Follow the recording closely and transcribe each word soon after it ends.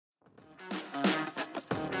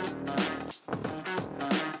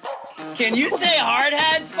Can you say hard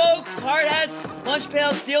hats, folks? Hard hats, lunch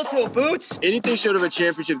pails, steel-toe boots. Anything short of a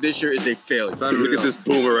championship this year is a failure. Look at this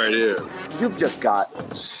boomer right here. You've just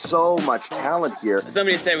got so much talent here.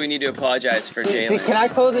 Somebody said we need to apologize for Jalen. Can I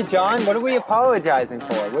call the John? What are we apologizing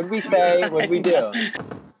for? What did we say? What did we do?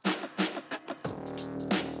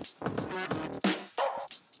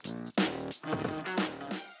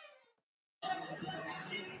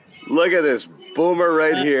 Look at this boomer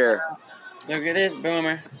right here. Look at this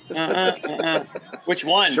boomer. Which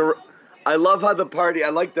one? I love how the party, I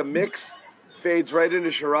like the mix, fades right into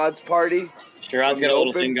Sherrod's party. Sherrod's got a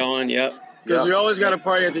little thing going, yep. Because we always got a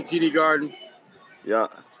party at the TD Garden. Yeah.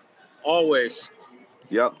 Always.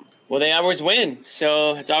 Yep. Well, they always win,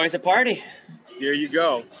 so it's always a party. There you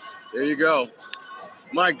go. There you go.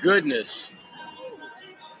 My goodness.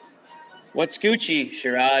 What's Gucci,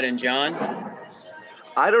 Sherrod and John?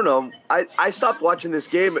 I don't know. I stopped watching this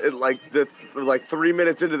game at like 3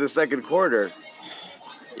 minutes into the second quarter.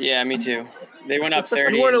 Yeah, me too. They went up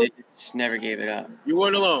 30 and they just never gave it up. You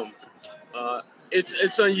weren't alone.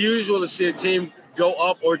 It's unusual to see a team go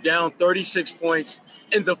up or down 36 points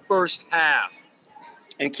in the first half.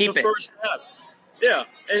 And keep it. First half. Yeah,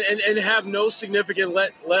 and have no significant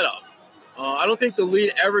let up. I don't think the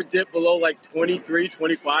lead ever dipped below like 23,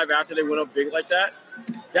 25 after they went up big like that.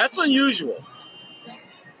 That's unusual.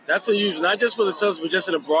 That's unusual, not just for the Celtics, but just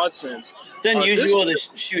in a broad sense. It's unusual to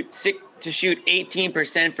shoot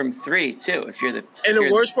 18% from three too. If you're the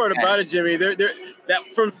worst part about it, Jimmy, they're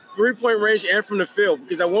that from 3-point range and from the field.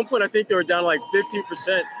 Because at one point, I think they were down like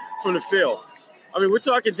 15% from the field. I mean, we're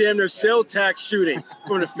talking damn near cell tax shooting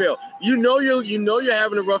from the field. You know you're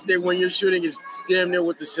having a rough day when your shooting is damn near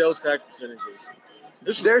what the sales tax percentages.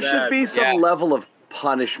 There should be some level of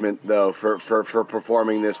punishment though for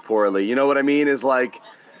performing this poorly. You know what I mean? Is like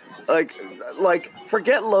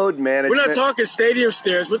forget load management. We're not talking stadium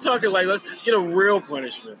stairs. We're talking like let's get a real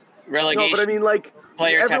punishment. Relegation. No, but I mean like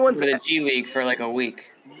players have to go to the G League for like a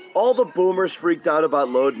week. All the boomers freaked out about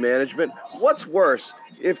load management. What's worse,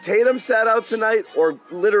 if Tatum sat out tonight or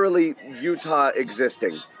literally Utah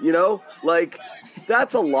existing? You know, like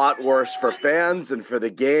that's a lot worse for fans and for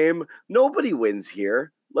the game. Nobody wins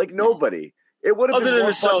here. Like nobody. It would have been other than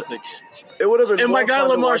more the fun. Celtics. It would have been. And more my guy fun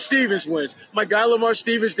Lamar Stevens wins. My guy Lamar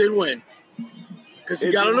Stevens did win because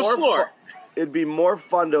he got on the floor. It'd be more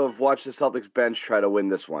fun to have watched the Celtics bench try to win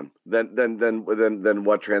this one than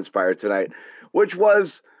what transpired tonight, which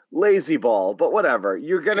was lazy ball. But whatever,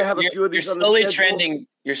 you're gonna have a few of these. You're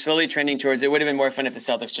slowly trending towards. It would have been more fun if the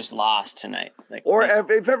Celtics just lost tonight.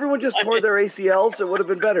 If everyone just tore their ACLs, it would have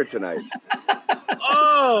been better tonight.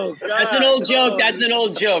 Oh, God. That's an old joke. That's an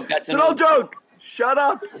old joke. That's an old joke. Shut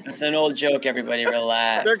up. That's an old joke. Everybody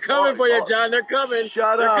relax. They're coming for you, John. They're coming.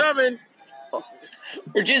 Shut up. They're coming.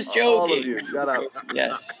 We're just joking. All of you, shut up.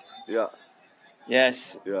 Yes. Yeah.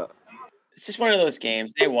 Yes. Yeah. It's just one of those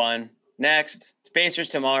games. They won. Next. It's Pacers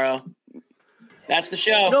tomorrow. That's the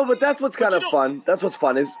show. No, but that's what's kind of fun. That's what's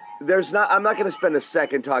fun is I'm not going to spend a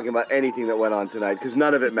second talking about anything that went on tonight because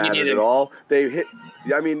none of it mattered at all. They hit.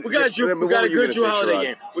 I mean, we got a good Drew Holiday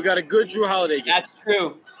game. We got a good Drew Holiday game. That's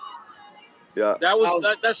true. Yeah.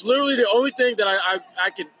 That's literally the only thing that I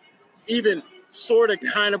could even sort of,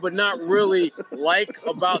 kind of, but not really like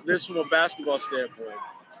about this from a basketball standpoint.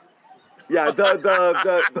 Yeah,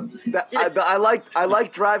 I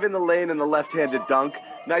like driving the lane and the left-handed dunk.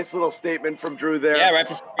 Nice little statement from Drew there. Yeah, right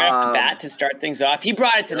off the bat to start things off. He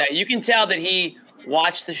brought it tonight. Yeah. You can tell that he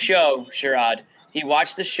watched the show, Sherrod. He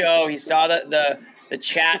watched the show. He saw the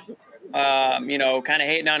chat, kind of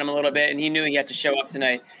hating on him a little bit, and he knew he had to show up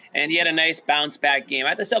tonight. And he had a nice bounce-back game.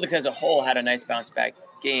 I think the Celtics as a whole had a nice bounce-back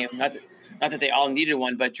game. Not that they all needed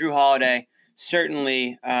one, but Drew Holiday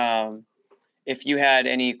certainly, if you had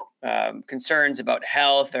any concerns about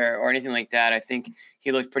health or anything like that, I think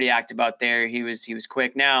he looked pretty active out there. He was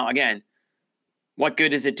quick. Now, again, what good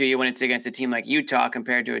does it do you when it's against a team like Utah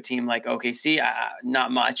compared to a team like OKC?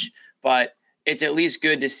 Not much, but it's at least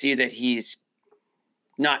good to see that he's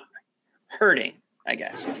not hurting, I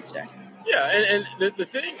guess you could say. Yeah, and the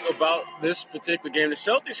thing about this particular game, the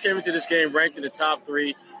Celtics came into this game ranked in the top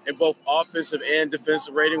 3 in both offensive and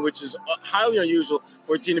defensive rating, which is highly unusual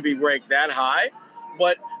for a team to be ranked that high.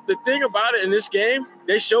 But the thing about it in this game,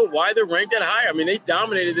 they showed why they're ranked that high. I mean, they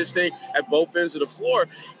dominated this thing at both ends of the floor.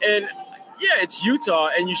 And, yeah, it's Utah,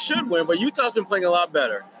 and you should win, but Utah's been playing a lot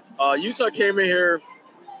better. Utah came in here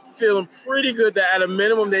feeling pretty good that at a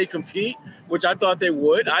minimum they compete, which I thought they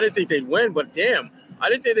would. I didn't think they'd win, but damn, I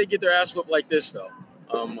didn't think they'd get their ass whipped like this, though.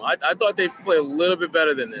 I thought they'd play a little bit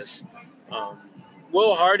better than this.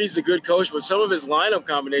 Will Hardy's a good coach, but some of his lineup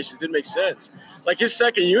combinations didn't make sense. Like his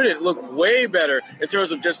second unit looked way better in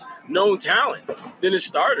terms of just known talent than his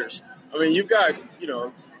starters. I mean, you've got,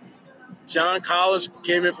 John Collins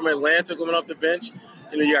came in from Atlanta coming off the bench.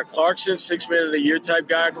 You got Clarkson, 6 Man of the Year type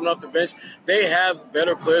guy coming off the bench. They have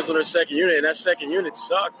better players on their second unit, and that second unit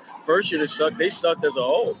sucked. First unit sucked. They sucked as a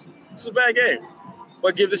whole. It's a bad game.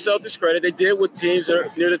 But give the Celtics credit. They did what teams that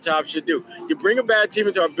are near the top should do. You bring a bad team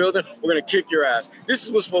into our building, we're going to kick your ass. This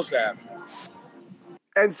is what's supposed to happen.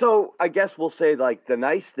 And so I guess we'll say, like, the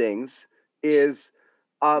nice things is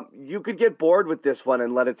you could get bored with this one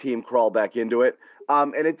and let a team crawl back into it.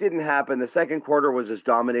 And it didn't happen. The second quarter was as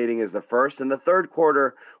dominating as the first, and the third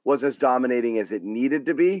quarter was as dominating as it needed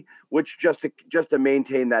to be, which just to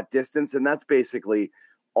maintain that distance. And that's basically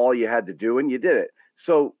all you had to do, and you did it.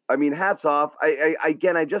 So, I mean, hats off.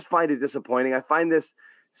 I just find it disappointing. I find this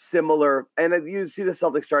similar, and you see the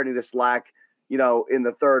Celtics starting to slack, in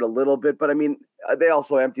the third a little bit. But, I mean, they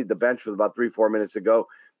also emptied the bench with about 3-4 minutes ago.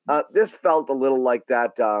 This felt a little like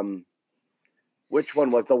that, which one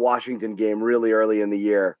was the Washington game really early in the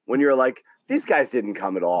year when you're like, these guys didn't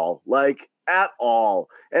come at all, like at all.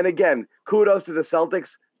 And, again, kudos to the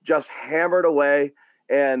Celtics, just hammered away.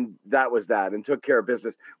 And that was that, and took care of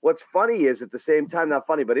business. What's funny is at the same time, not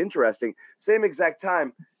funny, but interesting, same exact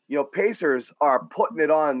time, Pacers are putting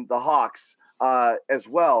it on the Hawks as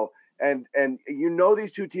well. And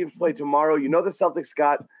these two teams play tomorrow. The Celtics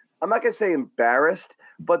got, I'm not going to say embarrassed,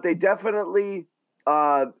 but they definitely,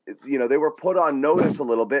 they were put on notice a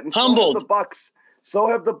little bit. And humbled. So have the Bucks. So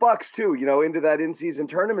have the Bucks too, into that in-season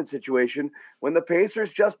tournament situation when the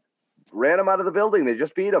Pacers just ran them out of the building. They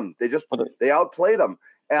just beat them. They outplayed them.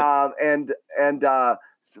 And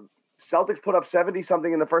Celtics put up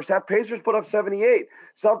 70-something in the first half. Pacers put up 78.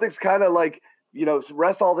 Celtics kind of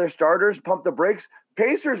rest all their starters, pump the brakes.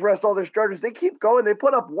 Pacers rest all their starters. They keep going. They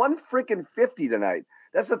put up 150 tonight.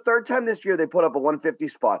 That's the third time this year they put up a 150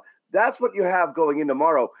 spot. That's what you have going in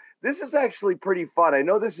tomorrow. This is actually pretty fun. I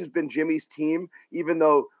know this has been Jimmy's team, even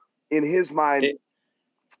though in his mind –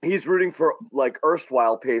 he's rooting for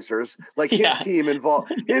erstwhile Pacers, his team involved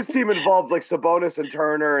like Sabonis and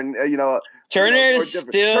Turner and Turner's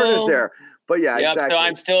there, but exactly. So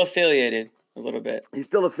I'm still affiliated a little bit. He's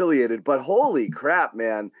still affiliated, but holy crap,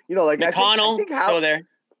 man! McConnell I think still there.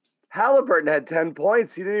 Halliburton had 10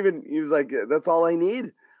 points. He was like, that's all I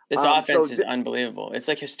need. This offense is unbelievable. It's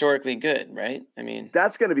historically good, right? I mean,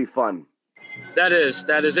 that's going to be fun. That is,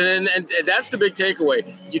 and that's the big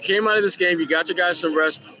takeaway. You came out of this game, you got your guys some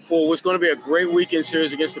rest for what's going to be a great weekend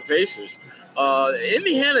series against the Pacers.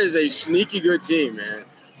 Indiana is a sneaky good team, man.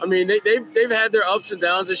 I mean, they've had their ups and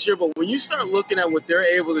downs this year, but when you start looking at what they're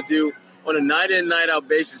able to do on a night-in, night-out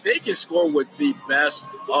basis, they can score with the best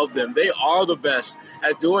of them. They are the best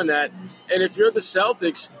at doing that. And if you're the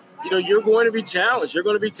Celtics, you're going to be challenged. You're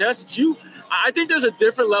going to be tested. I think there's a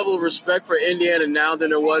different level of respect for Indiana now than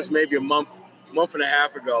there was maybe a month and a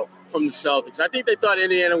half ago from the Celtics. I think they thought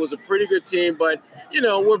Indiana was a pretty good team, but,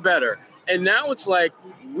 we're better. And now it's like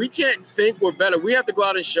we can't think we're better. We have to go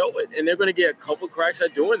out and show it, and they're going to get a couple cracks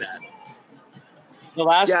at doing that.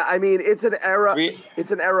 It's an era.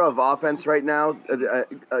 It's an era of offense right now. Go ahead,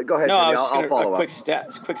 Jimmy. I'll follow up. Quick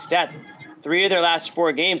stat. 3 of their last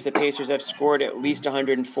 4 games, the Pacers have scored at least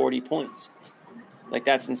 140 points.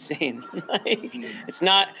 That's insane. It's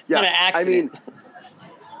not an accident.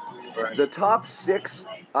 The top 6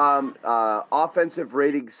 offensive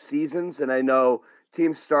rating seasons, and I know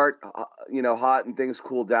teams start, hot and things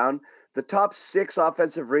cool down. The top 6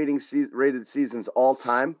 offensive rated seasons all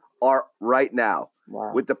time are right now.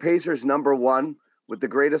 Wow. With the Pacers number 1, with the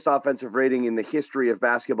greatest offensive rating in the history of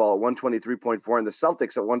basketball at 123.4, and the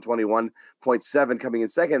Celtics at 121.7 coming in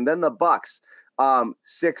second. And then the Bucks,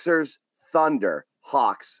 Sixers, Thunder,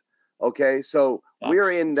 Hawks. Okay, so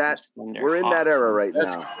we're in that era right now.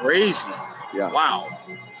 That's crazy. Yeah. Wow.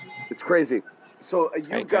 It's crazy. So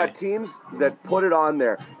you've got teams that put it on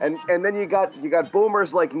there. And then you got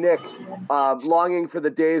boomers like Nick longing for the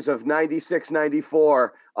days of 96,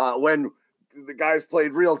 94 when the guys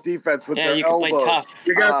played real defense with their elbows.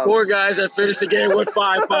 You got 4 guys that finished the game with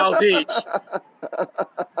 5 fouls each.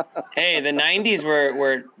 Hey, the 90s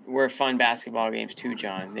were fun basketball games too,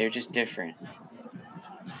 John. They're just different.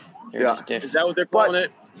 Just different. Is that what they're calling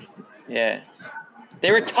it? Yeah.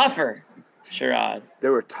 They were tougher, Sherrod. They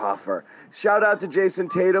were tougher. Shout out to Jason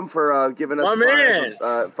Tatum for giving us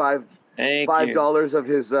 $5 of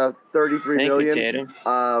his $33 million. Thank you, Tatum.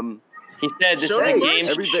 He said this is the game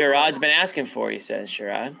Sherrod's been asking for, he says,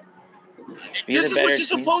 Sherrod. This is what you're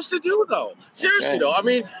supposed to do, though. Seriously, though. I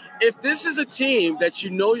mean, if this is a team that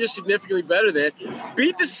you're significantly better than,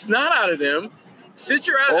 beat the snot out of them Sit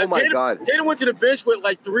your ass. Oh, my God. Tatum went to the bench with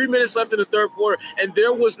like 3 minutes left in the third quarter, and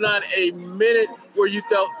there was not a minute where you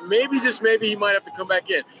thought maybe, just maybe, he might have to come back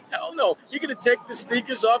in. Hell no. You're going to take the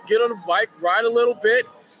sneakers off, get on the bike, ride a little bit,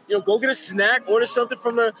 go get a snack, order something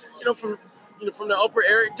from the, from the upper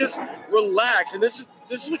area. Just relax. And this is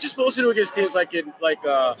what you're supposed to do against teams like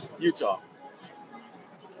Utah.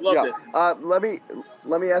 Loved it.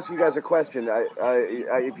 Let me ask you guys a question.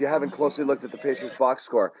 If you haven't closely looked at the Pacers box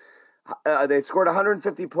score, they scored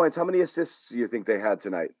 150 points. How many assists do you think they had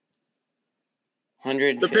tonight?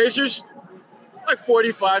 100. The Pacers, like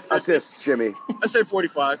 45. 50. Assists, Jimmy. I say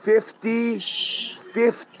 45. 50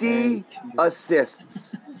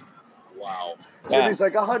 assists. Wow. Jimmy's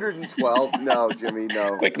like 112. No, Jimmy,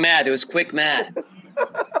 no. Quick math. It was quick math.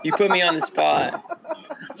 You put me on the spot.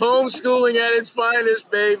 Homeschooling at its finest,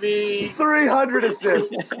 baby. 300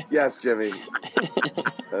 assists. Yes, Jimmy.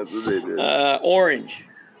 That's what they did. Orange.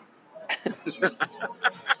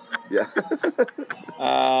 Yeah.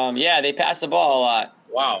 Yeah, they passed the ball a lot.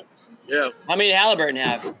 Wow. Yeah. How many did Halliburton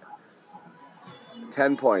have?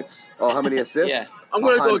 10 points. Oh, how many assists? Yeah. I'm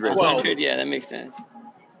going to go 12. 100. Yeah, that makes sense.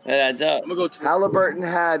 That adds up. I'm going to go 12. Halliburton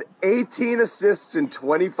had 18 assists in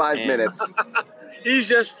 25 minutes. He's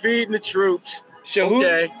just feeding the troops. So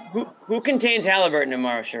who contains Halliburton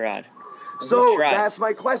tomorrow, Sherrod? So that's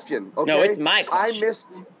my question. Okay. No, it's my question. I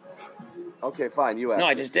missed. Okay, fine. You asked. No,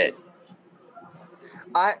 I just did.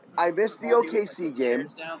 I missed the OKC game.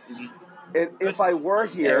 And if I were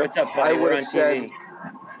here, what's up, buddy? I would We're have on said,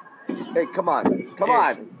 TV. "Hey, come on,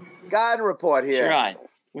 God report here. Sherrod,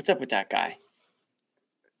 what's up with that guy?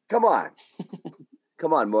 Come on,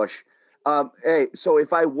 Mush. Hey, so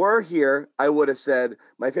if I were here, I would have said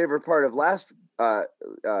my favorite part of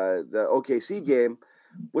the OKC game,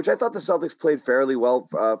 which I thought the Celtics played fairly well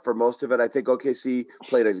for most of it. I think OKC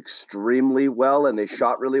played it extremely well, and they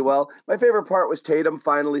shot really well. My favorite part was Tatum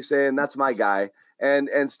finally saying, "That's my guy," and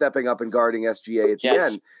stepping up and guarding SGA at the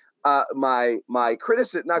end. My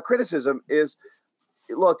criticism is,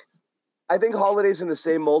 look, I think Holiday's in the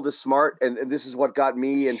same mold as Smart, and this is what got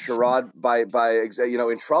me and Sherrod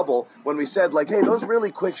in trouble when we said, like, hey, those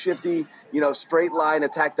really quick, shifty, straight line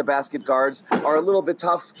attack the basket guards are a little bit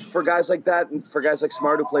tough for guys like that and for guys like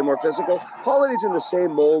Smart who play more physical. Holiday's in the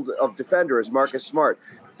same mold of defender as Marcus Smart.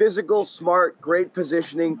 Physical, smart, great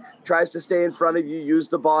positioning, tries to stay in front of you, use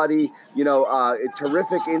the body,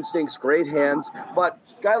 terrific instincts, great hands. But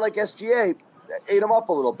guy like SGA ate him up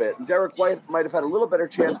a little bit. And Derek White might have had a little better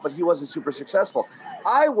chance, but he wasn't super successful.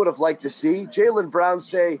 I would have liked to see Jaylen Brown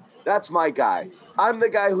say, "That's my guy. I'm the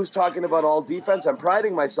guy who's talking about all defense. I'm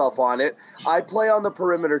priding myself on it. I play on the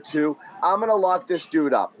perimeter too. I'm going to lock this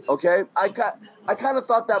dude up." Okay? I kind of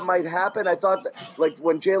thought that might happen. I thought that, like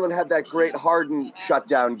when Jaylen had that great Harden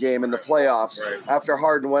shutdown game in the playoffs after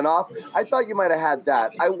Harden went off, I thought you might have had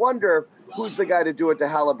that. I wonder who's the guy to do it to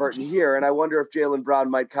Halliburton here, and I wonder if Jaylen Brown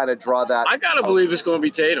might kind of draw that. I got to believe it's going to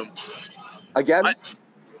be Tatum. Again?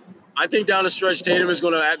 I think down the stretch, Tatum is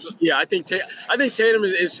going to – yeah, I think Tatum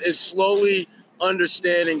is slowly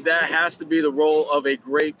understanding that has to be the role of a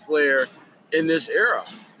great player in this era.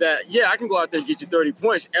 That, yeah, I can go out there and get you 30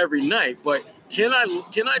 points every night, but can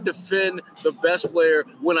I defend the best player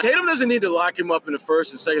when Tatum doesn't need to lock him up in the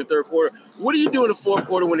first and second and third quarter? What do you do in the fourth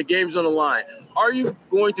quarter when the game's on the line? Are you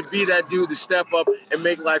going to be that dude to step up and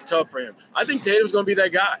make life tough for him? I think Tatum's going to be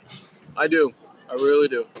that guy. I do. I really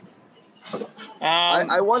do.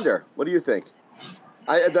 I wonder. What do you think?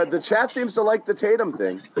 The chat seems to like the Tatum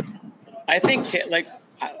thing. I think,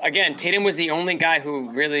 Tatum was the only guy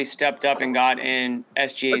who really stepped up and got in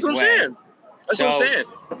SGA's way. That's what I'm saying.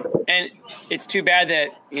 And it's too bad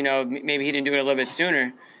that, maybe he didn't do it a little bit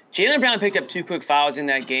sooner. Jaylen Brown picked up 2 quick fouls in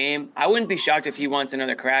that game. I wouldn't be shocked if he wants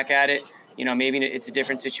another crack at it. Maybe it's a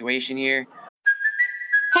different situation here.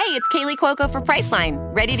 Hey, it's Kaylee Cuoco for Priceline.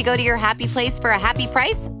 Ready to go to your happy place for a happy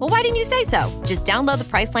price? Well, why didn't you say so? Just download the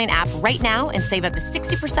Priceline app right now and save up to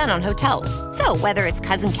 60% on hotels. So whether it's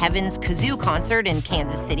Cousin Kevin's Kazoo Concert in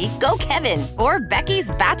Kansas City, go Kevin, or Becky's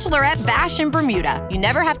Bachelorette Bash in Bermuda, you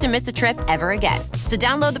never have to miss a trip ever again. So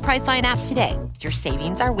download the Priceline app today. Your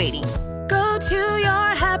savings are waiting. Go to your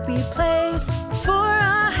happy place for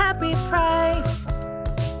a happy price.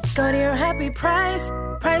 Go to your happy price,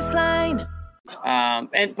 Priceline.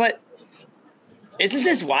 But isn't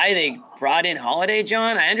this why they brought in Holiday,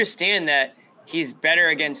 John? I understand that he's better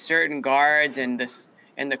against certain guards and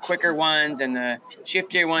the quicker ones and the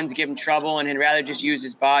shiftier ones give him trouble, and he'd rather just use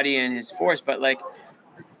his body and his force. But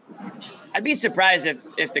I'd be surprised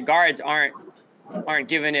if the guards aren't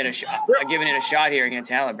giving it a shot here against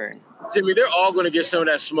Halliburton. Jimmy, they're all going to get some of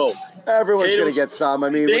that smoke. Everyone's going to get some. I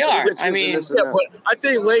mean, they are. The I mean, yeah, but I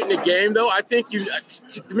think late in the game, though, I think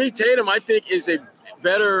to me, Tatum, I think is a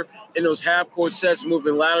better in those half-court sets,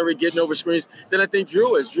 moving laterally, getting over screens, than I think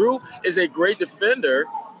Drew is. Drew is a great defender,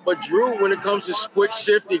 but Drew, when it comes to quick,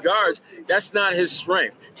 shifty guards, that's not his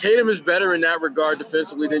strength. Tatum is better in that regard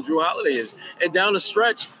defensively than Drew Holiday is. And down the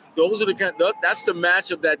stretch, those are that's the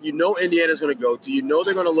matchup that Indiana's going to go to.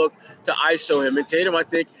 They're going to look to ISO him. And Tatum, I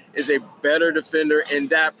think, is a better defender in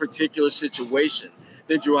that particular situation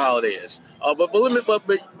than Drew Holiday is. But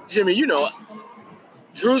Jimmy,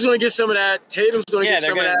 Drew's going to get some of that. Tatum's going to get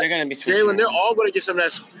some of that. They're going to be Jalen, they're all going to get some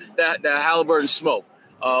of that Halliburton smoke.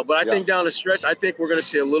 But I think down the stretch, I think we're going to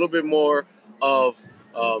see a little bit more of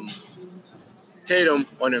Tatum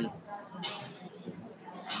on him.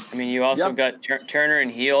 I mean, you also got Turner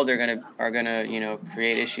and Hield are gonna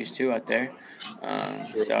create issues too out there.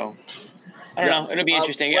 So I don't know. It'll be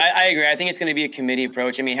interesting. I agree. I think it's going to be a committee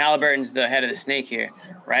approach. I mean, Halliburton's the head of the snake here,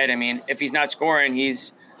 right? I mean, if he's not scoring,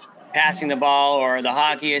 he's passing the ball or the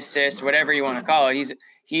hockey assist, whatever you want to call it.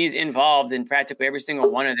 He's involved in practically every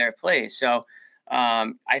single one of their plays. So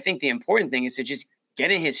I think the important thing is to just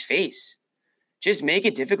get in his face. Just make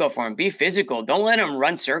it difficult for him. Be physical. Don't let him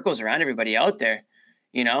run circles around everybody out there.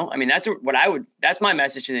 I mean, that's my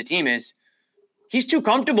message to the team is he's too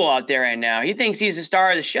comfortable out there right now. He thinks he's the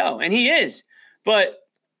star of the show, and he is, but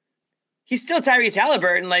he's still Tyrese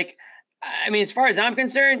Halliburton. Like, I mean, as far as I'm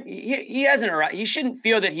concerned, he hasn't arrived. He shouldn't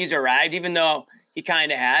feel that he's arrived, even though he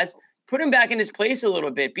kind of has. Put him back in his place a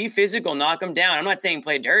little bit. Be physical, knock him down. I'm not saying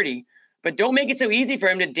play dirty, but don't make it so easy for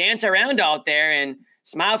him to dance around out there and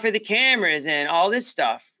smile for the cameras and all this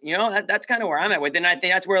stuff. That's kind of where I'm at with it. And I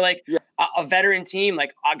think that's where a veteran team,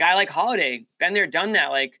 like a guy like Holiday, been there, done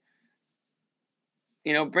that. Like,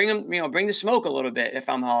 bring him, bring the smoke a little bit if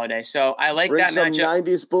I'm Holiday. So I like that matchup. Bring some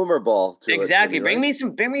 90s boomer ball to exactly. it. Jimmy,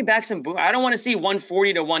 bring me back some boom. I don't want to see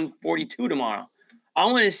 140 to 142 tomorrow. I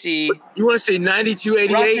want to see. You want to see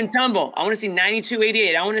 92-88? Rough and tumble. I want to see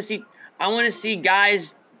 92-88. I want to see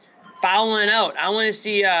guys fouling out. I want to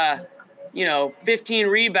see 15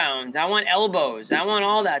 rebounds. I want elbows. I want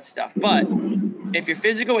all that stuff. But if you're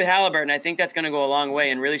physical with Halliburton, I think that's going to go a long way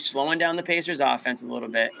in really slowing down the Pacers' offense a little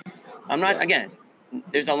bit.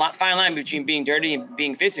 There's a fine line between being dirty and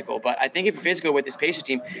being physical. But I think if you're physical with this Pacers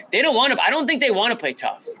team, I don't think they want to play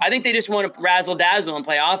tough. I think they just want to razzle dazzle and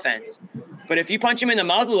play offense. But if you punch him in the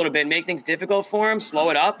mouth a little bit and make things difficult for him, slow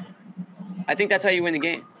it up, I think that's how you win the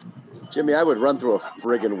game. Jimmy, I would run through a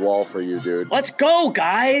friggin' wall for you, dude. Let's go,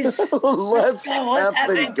 guys. Let's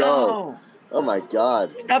effing go. Oh, my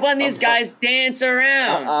God. Stop letting these guys dance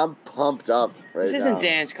around. I'm pumped up right now. This isn't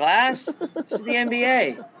dance class. This is the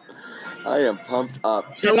NBA. I am pumped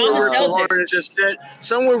up. Somewhere Rick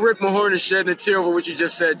Mahorn is shedding a tear over what you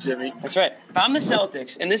just said, Jimmy. That's right. If I'm the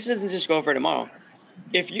Celtics, and this isn't just go for tomorrow,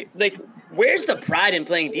 where's the pride in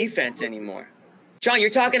playing defense anymore? John,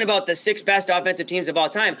 you're talking about the 6 best offensive teams of all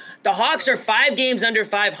time. The Hawks are 5 games under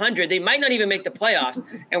 500. They might not even make the playoffs.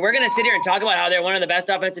 And we're going to sit here and talk about how they're one of the best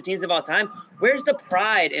offensive teams of all time. Where's the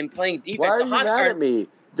pride in playing defense? Why are you mad at me?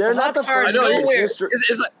 They're not the first in history.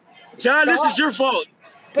 John, this is your fault.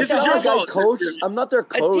 This is your fault, coach. I'm not their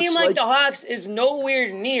coach. A team like the Hawks is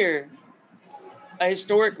nowhere near a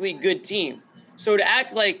historically good team. So to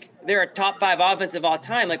act like they're a top 5 offense of all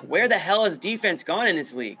time, like where the hell has defense gone in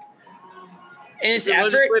this league? And it's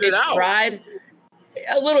effort, it's pride,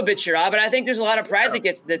 a little bit, Sherrod, but I think there's a lot of pride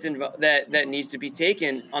that needs to be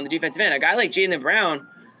taken on the defensive end. A guy like Jaylen Brown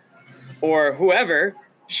or whoever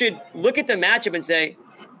should look at the matchup and say,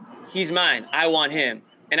 he's mine. I want him.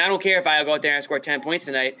 And I don't care if I go out there and score 10 points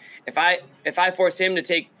tonight. If I force him to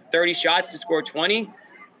take 30 shots to score 20,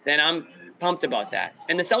 then I'm pumped about that.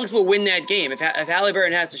 And the Celtics will win that game. If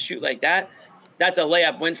Halliburton has to shoot like that, that's a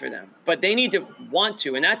layup win for them. But they need to want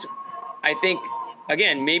to, and that's – I think,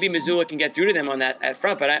 again, maybe Missoula can get through to them on that at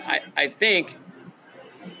front, but I think,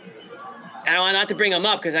 I don't want not to bring him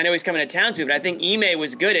up because I know he's coming to town too, but I think Ime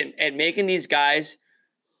was good at making these guys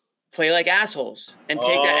play like assholes and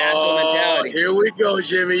take that asshole mentality. Here we go,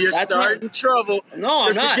 Jimmy. You're starting trouble. No,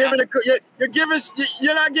 I'm not. You're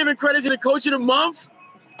not giving credit to the coach of the month?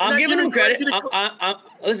 I'm giving him credit.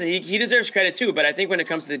 Listen, he deserves credit too, but I think when it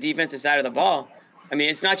comes to the defensive side of the ball, I mean,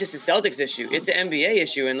 it's not just a Celtics issue. It's an NBA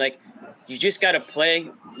issue, and, you just got to play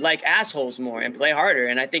like assholes more and play harder.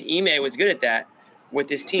 And I think Ime was good at that with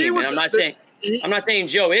this team. And I'm not saying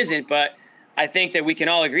Joe isn't, but I think that we can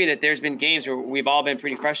all agree that there's been games where we've all been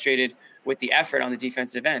pretty frustrated with the effort on the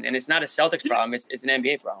defensive end. And it's not a Celtics problem. It's an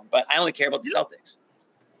NBA problem. But I only care about the Celtics.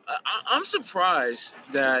 I'm surprised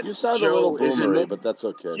that you sound Joe a little boomery, but that's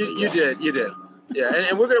okay. You did. Yeah,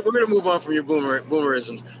 and we're gonna move on from your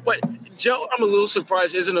boomerisms. But Joe, I'm a little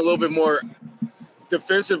surprised isn't a little bit more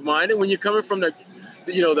defensive minded when you're coming from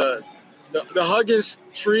the Huggins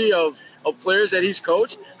tree of players that he's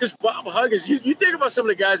coached. Because Bob Huggins, you think about some of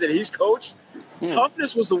the guys that he's coached.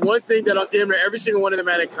 Toughness was the one thing that on damn near every single one of them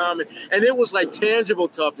had in common, and it was like tangible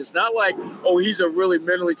toughness, not like, oh, he's a really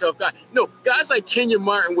mentally tough guy. No, guys like Kenyon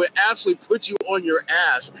Martin would absolutely put you on your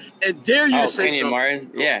ass and dare you to say Kenyon something.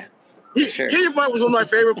 Martin, yeah. Sure. Kenyon Martin was one of my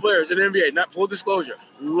favorite players in the NBA. Not full disclosure,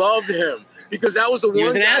 loved him because that was the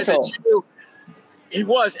one guy asshole. that you knew he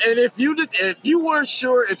was. And if you weren't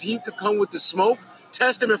sure if he could come with the smoke,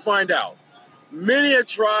 test him and find out. Many have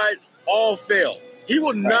tried, all failed. He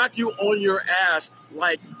will knock you on your ass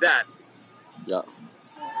like that. Yeah.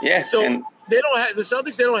 Yeah. So they don't have the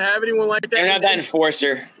Celtics. They don't have anyone like that. They're not that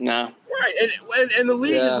enforcer. No. Right, and the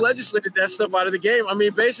league has legislated that stuff out of the game. I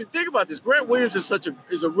mean, basically, think about this. Grant Williams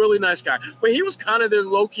is a really nice guy, but he was kind of their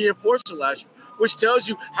low key enforcer last year, which tells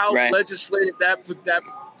you how legislated that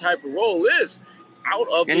type of role is. Out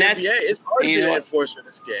of the NBA, it's hard to be an enforcer in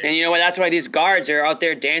this game. And you know what? That's why these guards are out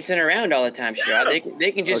there dancing around all the time, Sherrod.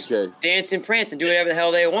 They can just dance and prance and do whatever the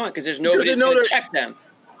hell they want because there's nobody that's going to check them.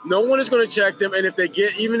 No one is going to check them, and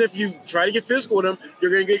even if you try to get physical with them,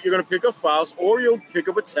 you're going to pick up fouls, or you'll pick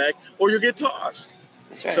up a tech, or you'll get tossed.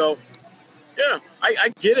 That's right. So, yeah,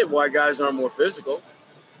 I get it why guys are more physical.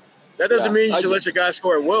 That doesn't mean you should let your guy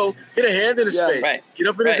score at will. Get a hand in his space. Right. Get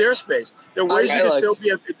up in his airspace. There are ways you can still be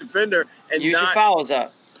a defender and use your fouls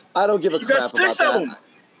up. I don't give a crap about that. You got 6 of them.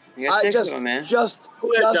 You got 6 of them, man. Go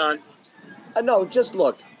ahead, John. No, just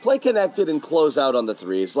look. Play connected and close out on the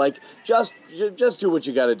threes. Like just do what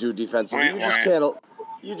you got to do defensively.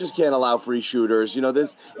 You just can't allow free shooters. You know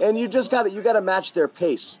this, and you got to match their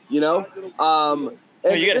pace. You know.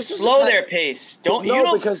 No, you got to slow their pace.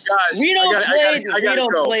 Because guys, we don't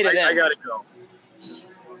play to them. I gotta go.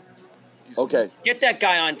 Okay. Get that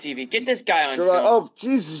guy on TV. Get this guy on film. Oh,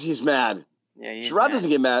 Jesus, he's mad. Yeah, Sherrod doesn't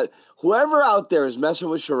get mad. Whoever out there is messing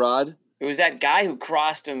with Sherrod. It was that guy who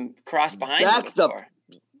crossed behind him.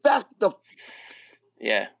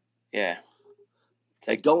 Yeah. It's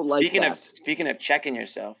like, I don't like that. Speaking of checking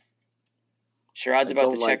yourself, Sherrod's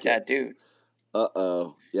about to check that dude.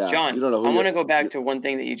 Uh-oh. Yeah. John, you don't know who I want to go back to one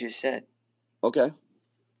thing that you just said. Okay.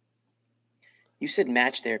 You said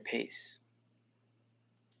match their pace.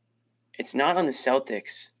 It's not on the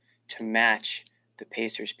Celtics to match the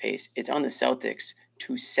Pacers' pace. It's on the Celtics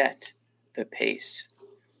to set the pace.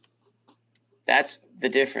 That's the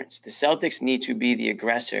difference. The Celtics need to be the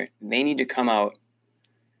aggressor. They need to come out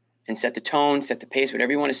and set the tone, set the pace,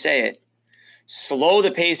 whatever you want to say it. Slow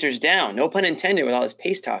the Pacers down. No pun intended with all this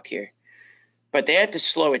pace talk here. But they have to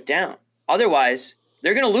slow it down. Otherwise,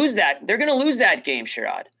 they're going to lose that. They're going to lose that game,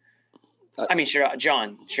 Sherrod.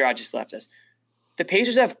 John. Sherrod just left us. The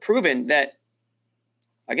Pacers have proven that,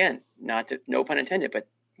 again, no pun intended, but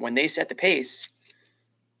when they set the pace,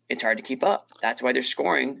 it's hard to keep up. That's why they're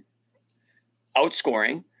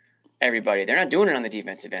outscoring everybody. They're not doing it on the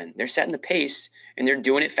defensive end. They're setting the pace, and they're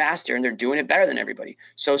doing it faster, and they're doing it better than everybody.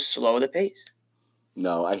 So slow the pace.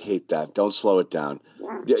 No, I hate that. Don't slow it down.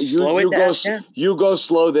 You go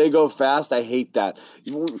slow, they go fast. I hate that.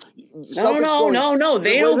 No.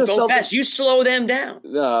 They don't go fast. You slow them down.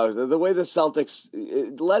 No, the way the Celtics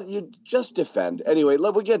let you just defend. Anyway,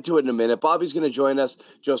 we'll get to it in a minute. Bobby's going to join us.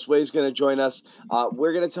 Josue's going to join us.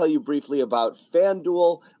 We're going to tell you briefly about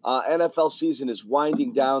FanDuel. NFL season is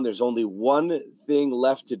winding down. There's only one thing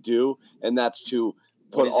left to do, and that's to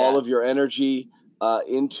put all of your energy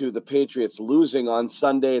into the Patriots losing on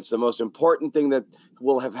Sunday. It's the most important thing that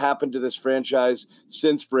will have happened to this franchise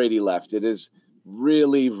since Brady left. It is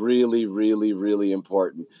really, really, really, really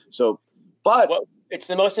important. It's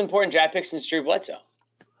the most important draft pick since Drew Bledsoe.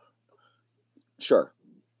 Sure.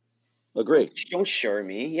 Agree. Don't sure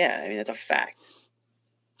me. Yeah, I mean, that's a fact.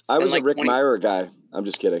 I was a Rick Meyer guy. I'm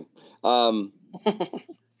just kidding.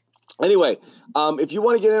 Anyway, if you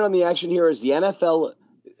want to get in on the action here, as the NFL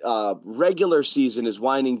regular season is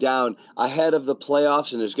winding down ahead of the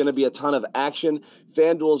playoffs, and there's going to be a ton of action.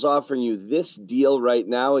 FanDuel is offering you this deal right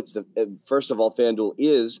now. First of all, FanDuel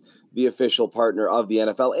is the official partner of the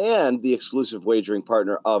NFL and the exclusive wagering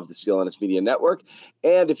partner of the CLNS Media Network.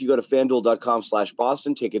 And if you go to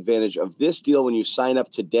FanDuel.com/Boston, take advantage of this deal when you sign up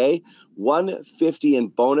today. $150 in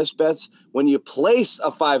bonus bets when you place a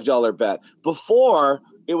 $5 bet. Before,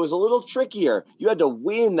 it was a little trickier. You had to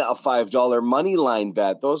win a $5 money line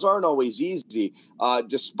bet. Those aren't always easy,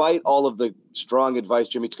 despite all of the strong advice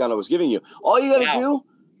Jimmy Toscano was giving you. All you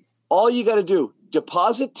got to do,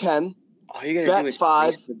 deposit 10, all you got to bet do is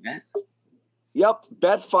 5. bet. Yep,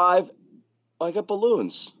 bet 5 I got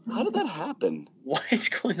balloons. How did that happen? What is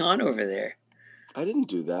going on over there? I didn't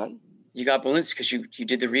do that. You got balloons because you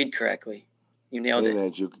did the read correctly. You nailed it.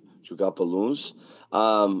 Man, you got balloons.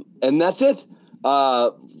 And that's it.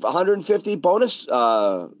 150 bonus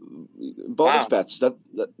bets.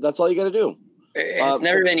 That's all you got to do. It's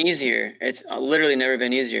never been easier. It's literally never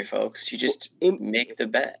been easier, folks. You just make the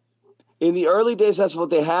bet. In the early days, that's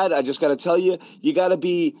what they had. I just got to tell you, you got to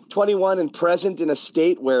be 21 and present in a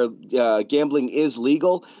state where gambling is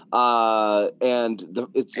legal, and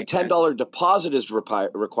it's a $10 deposit is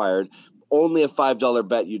required. Only a $5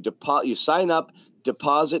 bet. You sign up,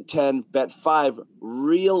 deposit 10, bet 5,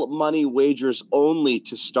 real money wagers only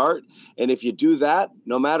to start. And if you do that,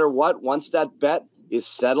 no matter what, once that bet is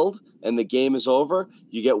settled and the game is over,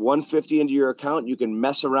 you get $150 into your account. You can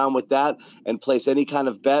mess around with that and place any kind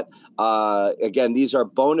of bet. Again, these are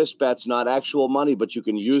bonus bets, not actual money, but you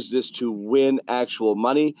can use this to win actual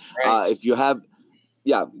money. Right. If you have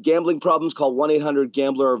gambling problems, call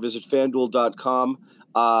 1-800-GAMBLER or visit FanDuel.com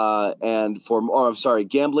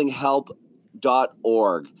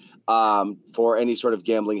gamblinghelp.org for any sort of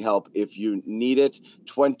gambling help if you need it.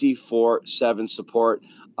 24/7 support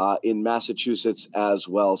in Massachusetts as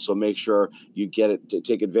well. So make sure you get it to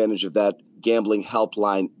take advantage of that gambling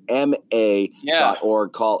helpline,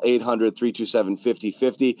 ma.org. Call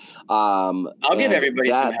 800-327-5050. I'll give everybody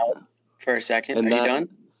some help for a second. Are you done?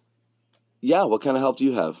 Yeah. What kind of help do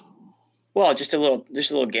you have? Well, just a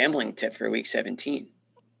little gambling tip for week 17.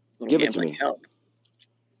 Give it to me. Help.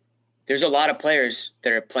 There's a lot of players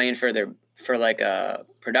that are playing for like a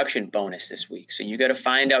production bonus this week. So you got to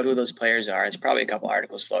find out who those players are. It's probably a couple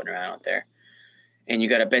articles floating around out there. And you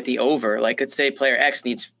got to bet the over. Like, let's say player X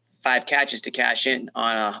needs 5 catches to cash in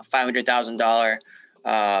on a $500,000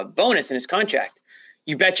 bonus in his contract.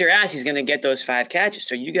 You bet your ass he's going to get those 5 catches.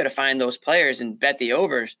 So you got to find those players and bet the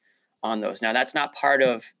overs on those. Now, that's not part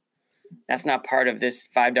of this $5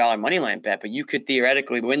 moneyline bet, but you could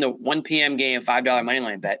theoretically win the 1 p.m. game $5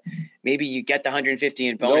 moneyline bet. Maybe you get the 150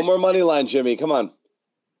 in bonus. No more money line, Jimmy. Come on.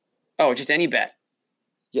 Oh, just any bet.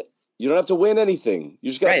 Yeah, you don't have to win anything. You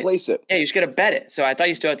just got to place it. Yeah, you just got to bet it. So I thought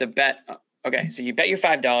you still had to bet. Okay, so you bet your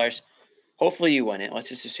 $5. Hopefully you win it. Let's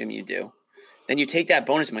just assume you do. Then you take that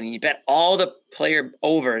bonus money and you bet all the player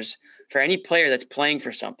overs for any player that's playing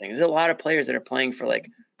for something. There's a lot of players that are playing for like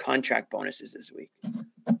contract bonuses this week.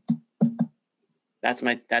 That's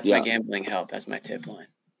my gambling help. That's my tip line.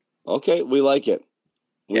 Okay, we like it.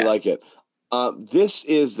 We like it. This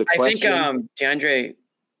is the question. I think DeAndre,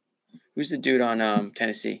 who's the dude on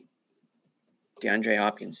Tennessee? DeAndre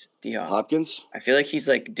Hopkins. D-Hop. Hopkins? I feel like he's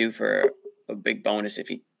like due for a big bonus if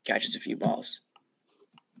he catches a few balls.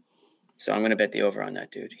 So I'm going to bet the over on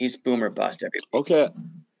that dude. He's boom or bust every week. Okay.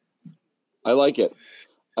 I like it.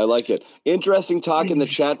 Interesting talk in the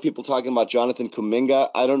chat. People talking about Jonathan Kuminga.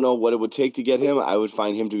 I don't know what it would take to get him. I would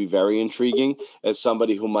find him to be very intriguing as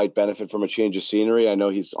somebody who might benefit from a change of scenery. I know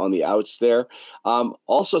he's on the outs there.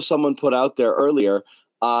 Also, someone put out there earlier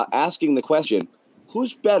asking the question,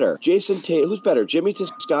 who's better? Jason Tate, who's better, Jimmy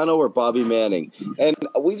Toscano or Bobby Manning? And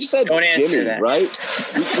we just said Jimmy, right?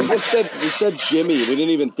 We said Jimmy. We didn't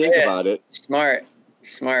even think about it. Smart.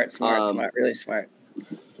 Really smart.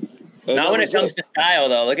 Not when it comes to style,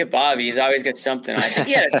 though. Look at Bobby; he's always got something. I think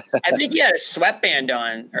he had a sweatband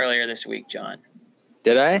on earlier this week, John.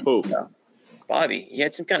 Did I? Who? No. Bobby. He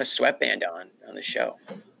had some kind of sweatband on the show.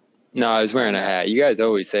 No, I was wearing a hat. You guys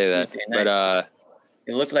always say that, but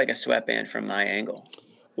it looked like a sweatband from my angle.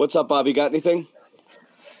 What's up, Bobby? Got anything?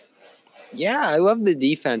 Yeah, I love the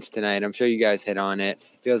defense tonight. I'm sure you guys hit on it.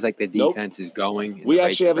 Feels like the defense is going. We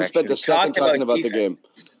actually haven't spent a second talking about the game.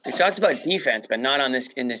 We talked about defense, but not in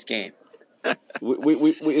this game.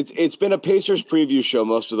 It's been a Pacers preview show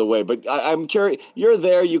most of the way, but I'm curious. You're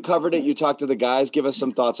there. You covered it. You talked to the guys. Give us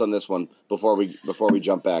some thoughts on this one before we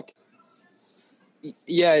jump back.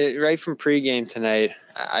 Yeah, right from pregame tonight,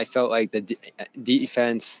 I felt like the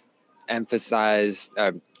defense emphasized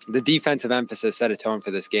the defensive emphasis set a tone for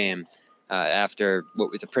this game after what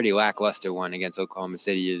was a pretty lackluster one against Oklahoma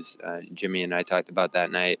City, as Jimmy and I talked about that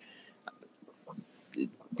night.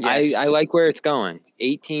 Yes. I like where it's going.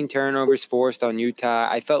 18 turnovers forced on Utah.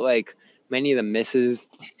 I felt like many of the misses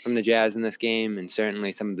from the Jazz in this game, and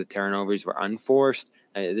certainly some of the turnovers were unforced.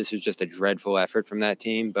 This was just a dreadful effort from that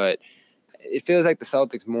team, but it feels like the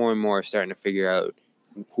Celtics more and more are starting to figure out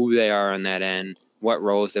who they are on that end, what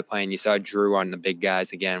roles they're playing. You saw Drew on the big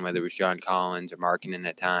guys again, whether it was John Collins or Markkanen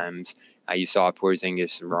at times. You saw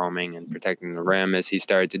Porzingis roaming and protecting the rim as he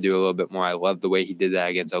started to do a little bit more. I love the way he did that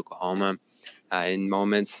against Oklahoma in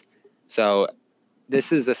moments. So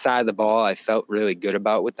this is a side of the ball I felt really good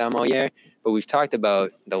about with them all year. but we've talked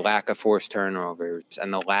about the lack of forced turnovers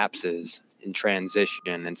and the lapses in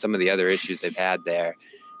transition and some of the other issues they've had there.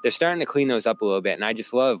 They're starting to clean those up a little bit, and I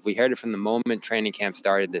just love, we heard it from the moment training camp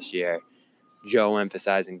started this year, Joe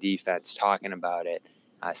emphasizing defense, talking about it.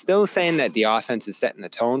 Still saying that the offense is setting the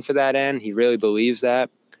tone for that end. He really believes that,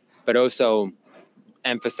 but also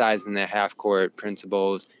emphasizing their half-court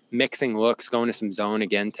principles, mixing looks, going to some zone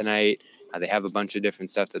again tonight. They have a bunch of different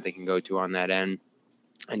stuff that they can go to on that end.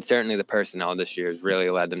 And certainly the personnel this year has really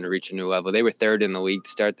led them to reach a new level. They were third in the league to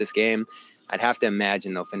start this game. I'd have to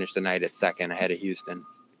imagine they'll finish the night at second ahead of Houston.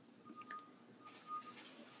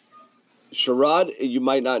 Sherrod, you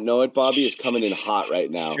might not know it, Bobby, is coming in hot right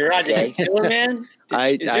now. Sherrod, did you kill him, man?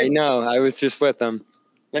 I know. I was just with them.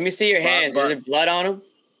 Let me see your hands. Is there blood on them?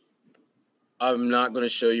 I'm not going to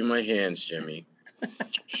show you my hands, Jimmy.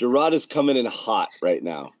 Sherrod is coming in hot right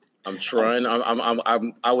now. I'm trying.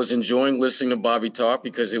 I was enjoying listening to Bobby talk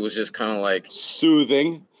because it was just kind of like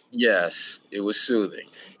soothing. Yes, it was soothing.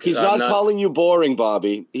 He's not calling you boring,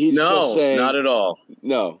 Bobby. He's just saying, not at all.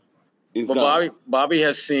 No, but Bobby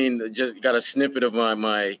has just got a snippet of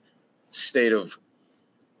my state of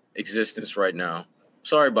existence right now.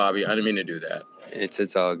 Sorry, Bobby. I didn't mean to do that.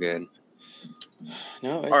 It's all good.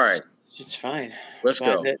 No, all right. It's fine. Let's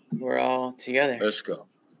go. We're all together. Let's go.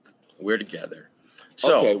 We're together.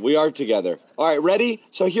 So, okay, we are together. All right, ready?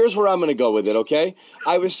 So here's where I'm going to go with it, okay?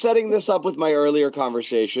 I was setting this up with my earlier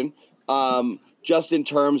conversation, just in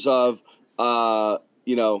terms of, the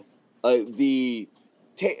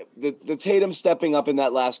Tatum stepping up in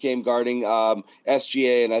that last game guarding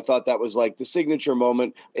SGA, and I thought that was like the signature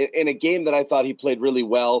moment in a game that I thought he played really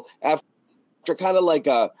well after kind of like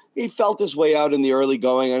he felt his way out in the early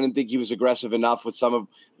going. I didn't think he was aggressive enough with some of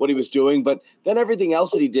what he was doing, but then everything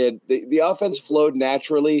else that he did, the offense flowed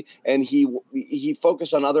naturally, and he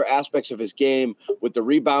focused on other aspects of his game with the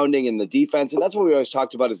rebounding and the defense. And that's what we always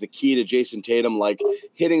talked about is the key to Jason Tatum, like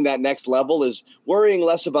hitting that next level is worrying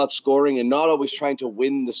less about scoring and not always trying to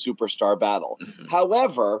win the superstar battle. Mm-hmm.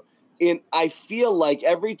 However, I feel like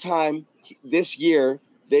every time this year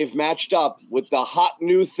they've matched up with the hot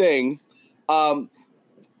new thing,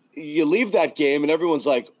 you leave that game and everyone's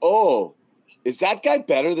like, oh, is that guy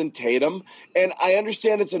better than Tatum? And I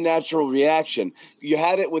understand it's a natural reaction. You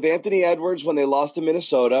had it with Anthony Edwards when they lost to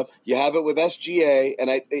Minnesota. You have it with SGA and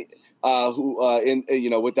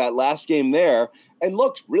with that last game there. And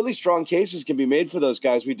look, really strong cases can be made for those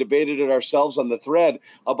guys. We debated it ourselves on the thread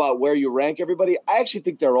about where you rank everybody. I actually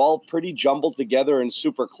think they're all pretty jumbled together and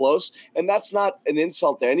super close. And that's not an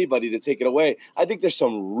insult to anybody to take it away. I think there's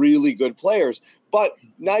some really good players. But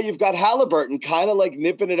now you've got Halliburton kind of like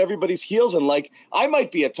nipping at everybody's heels and like, I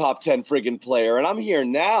might be a top 10 friggin' player and I'm here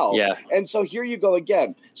now. Yeah. And so here you go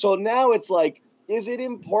again. So now it's like, is it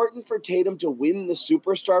important for Tatum to win the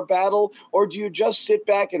superstar battle, or do you just sit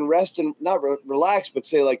back and rest and not relax, but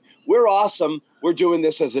say, like, we're awesome, we're doing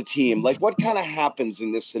this as a team? Like, what kind of happens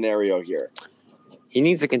in this scenario here? He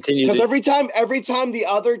needs to continue. Because every time the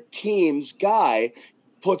other team's guy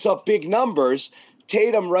puts up big numbers,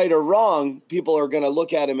 Tatum, right or wrong, people are going to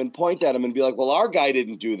look at him and point at him and be like, well, our guy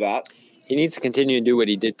didn't do that. He needs to continue to do what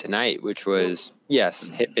he did tonight, which was, yes,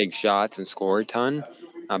 hit big shots and score a ton.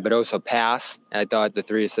 But also pass. I thought the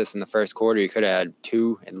 3 assists in the first quarter, he could have had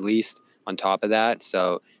 2 at least on top of that.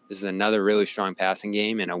 So this is another really strong passing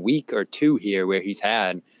game in a week or 2 here where he's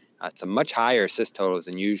had some much higher assist totals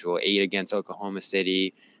than usual. 8 against Oklahoma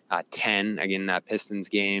City, 10 again in that Pistons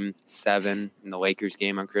game, 7 in the Lakers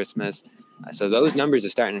game on Christmas. So those numbers are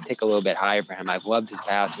starting to tick a little bit higher for him. I've loved his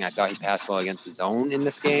passing. I thought he passed well against the zone in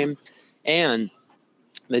this game. And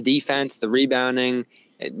the defense, the rebounding,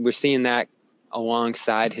 we're seeing that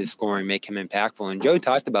alongside his scoring make him impactful. And Joe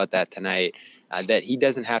talked about that tonight, that he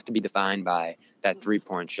doesn't have to be defined by that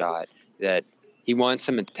 3-point shot, that he wants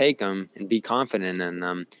them to take them and be confident in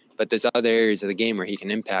them. But there's other areas of the game where he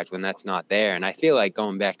can impact when that's not there. And I feel like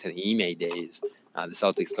going back to the Ime days, the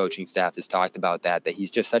Celtics coaching staff has talked about that he's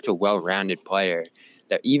just such a well-rounded player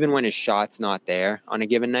that even when his shot's not there on a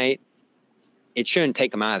given night, it shouldn't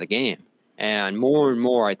take him out of the game. And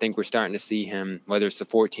more, I think we're starting to see him, whether it's the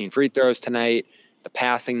 14 free throws tonight, the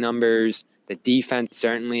passing numbers, the defense,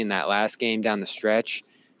 certainly in that last game down the stretch.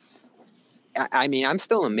 I mean, I'm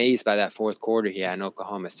still amazed by that fourth quarter he had in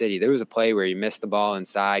Oklahoma City. There was a play where he missed the ball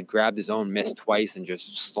inside, grabbed his own miss twice, and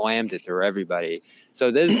just slammed it through everybody. So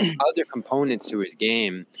there's other components to his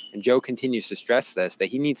game, and Joe continues to stress this, that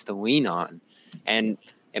he needs to lean on. And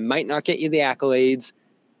it might not get you the accolades,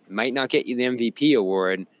 it might not get you the MVP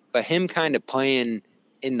award, but him kind of playing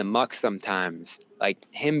in the muck sometimes, like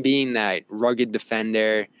him being that rugged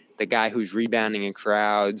defender, the guy who's rebounding in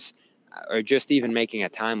crowds, or just even making a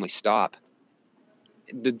timely stop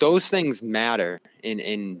those things matter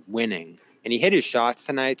in winning. And he hit his shots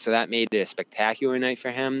tonight, so that made it a spectacular night for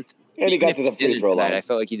him. And he got to the free throw line. I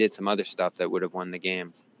felt like he did some other stuff that would have won the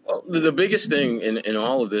game. Well, the biggest thing in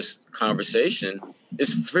all of this conversation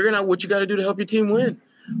is figuring out what you got to do to help your team win.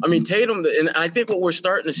 I mean, Tatum, and I think what we're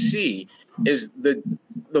starting to see is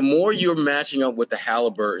the more you're matching up with the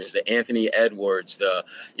Halliburtons, the Anthony Edwards, the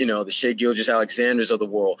Shai Gilgeous-Alexanders of the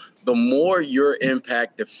world, the more your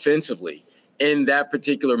impact defensively in that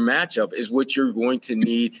particular matchup is what you're going to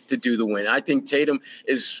need to do the win. I think Tatum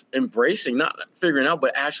is embracing, not figuring out,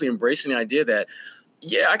 but actually embracing the idea that,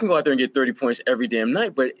 yeah, I can go out there and get 30 points every damn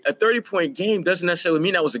night, but a 30-point game doesn't necessarily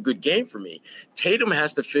mean that was a good game for me. Tatum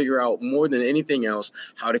has to figure out more than anything else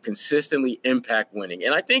how to consistently impact winning,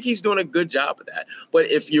 and I think he's doing a good job of that. But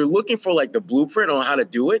if you're looking for like the blueprint on how to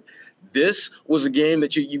do it, this was a game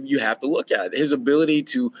that you have to look at. His ability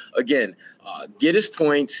to, again, get his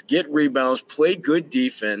points, get rebounds, play good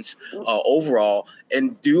defense overall,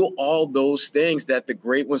 and do all those things that the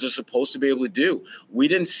great ones are supposed to be able to do. We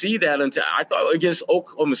didn't see that until I thought against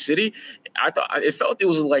Oklahoma City. I thought it felt it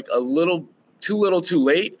was like a little too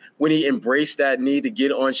late when he embraced that need to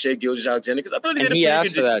get on Shai Gilgeous-Alexander, because I thought he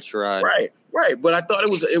asked for that, Sherrod. Right. But I thought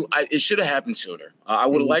it should have happened sooner. I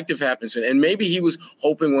would have liked to have happened sooner. And maybe he was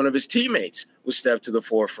hoping one of his teammates would step to the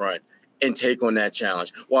forefront and take on that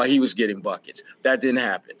challenge while he was getting buckets. That didn't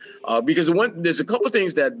happen. Because there's a couple of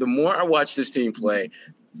things that the more I watch this team play,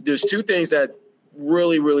 there's two things that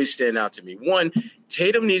really, really stand out to me. One,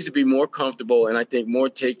 Tatum needs to be more comfortable and I think more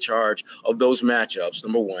take charge of those matchups,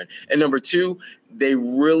 number one. And number two, they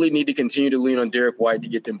really need to continue to lean on Derek White to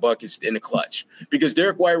get them buckets in the clutch, because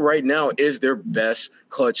Derek White right now is their best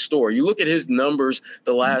clutch story. You look at his numbers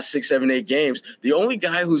the last 6, 7, 8 games, the only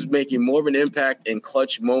guy who's making more of an impact in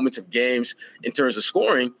clutch moments of games in terms of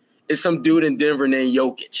scoring is some dude in Denver named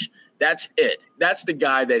Jokic. That's it. That's the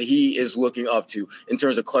guy that he is looking up to in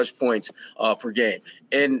terms of clutch points per game.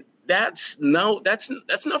 And that's nothing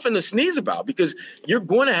to sneeze about, because you're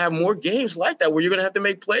going to have more games like that where you're going to have to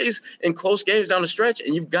make plays in close games down the stretch.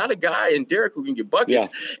 And you've got a guy in Derek who can get buckets.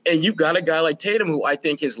 Yeah. And you've got a guy like Tatum who I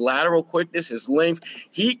think his lateral quickness, his length,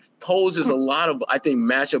 he poses a lot of, I think,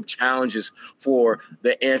 matchup challenges for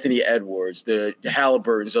the Anthony Edwards, the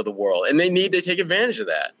Halliburtons of the world. And they need to take advantage of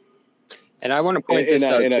that. And I want to point this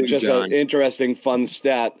out too, just John. an interesting, fun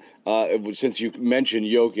stat. Since you mentioned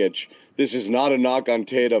Jokic, this is not a knock on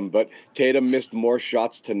Tatum, but Tatum missed more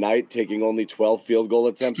shots tonight, taking only 12 field goal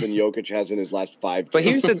attempts, than Jokic has in his last 5 games. But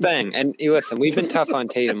here's the thing, and listen, we've been tough on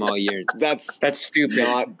Tatum all year. That's stupid.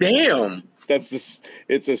 Damn.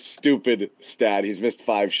 It's a stupid stat. He's missed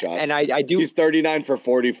 5 shots. And I do. He's 39 for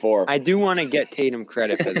 44. I do want to get Tatum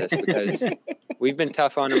credit for this, because we've been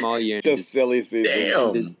tough on him all year. Just silly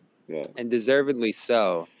season. Damn. And deservedly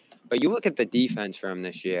so. But you look at the defense for him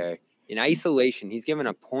this year. In isolation, he's given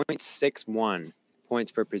a .61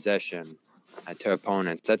 points per possession to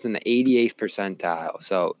opponents. That's in the 88th percentile.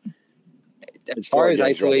 So as far as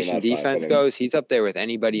isolation defense goes, he's up there with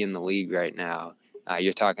anybody in the league right now.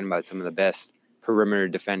 You're talking about some of the best perimeter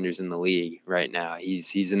defenders in the league right now.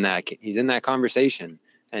 He's in that conversation,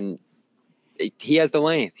 and he has the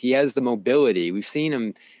length. He has the mobility. We've seen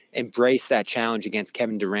him embrace that challenge against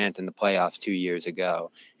Kevin Durant in the playoffs 2 years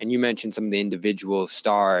ago. And you mentioned some of the individual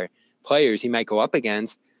star players he might go up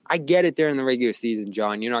against. I get it during the regular season,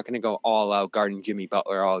 John. You're not going to go all out guarding Jimmy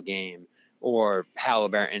Butler all game, or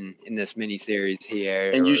Halliburton in this mini series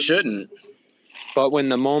here. And you shouldn't. But when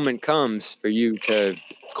the moment comes for you to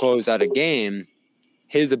close out a game,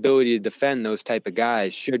 his ability to defend those type of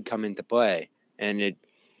guys should come into play. And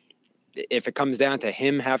if it comes down to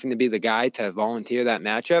him having to be the guy to volunteer that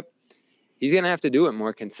matchup, he's going to have to do it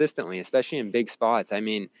more consistently, especially in big spots. I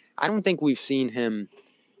mean, I don't think we've seen him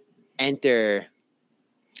enter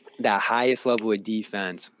the highest level of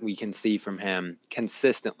defense we can see from him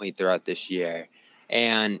consistently throughout this year.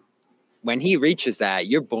 And when he reaches that,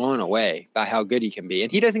 you're blown away by how good he can be.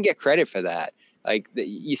 And he doesn't get credit for that. Like,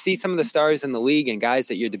 you see some of the stars in the league and guys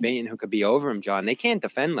that you're debating who could be over him, John, they can't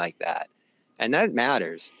defend like that. And that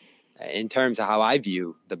matters in terms of how I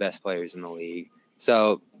view the best players in the league.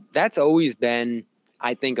 So that's always been,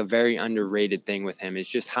 I think, a very underrated thing with him, is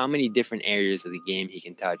just how many different areas of the game he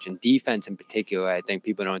can touch. And defense in particular, I think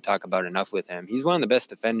people don't talk about enough with him. He's one of the best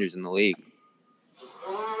defenders in the league.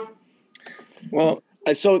 Well,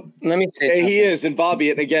 so let me say he is. And Bobby,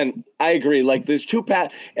 and again, I agree. Like, there's two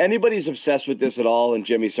anybody's obsessed with this at all, and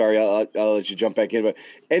Jimmy, sorry, I'll let you jump back in, but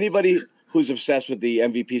anybody who's obsessed with the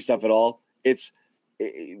MVP stuff at all,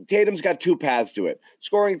 Tatum's got 2 paths to it.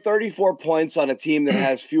 Scoring 34 points on a team that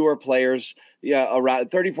has fewer players, around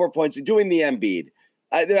 34 points, doing the Embiid.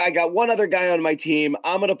 I got one other guy on my team.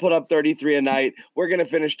 I'm going to put up 33 a night. We're going to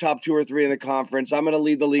finish top 2 or 3 in the conference. I'm going to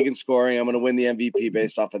lead the league in scoring. I'm going to win the MVP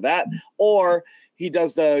based off of that. Or he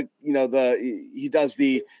does the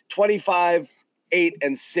 25, 8,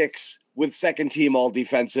 and 6 with second team all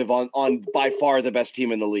defensive on by far the best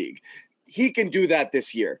team in the league. He can do that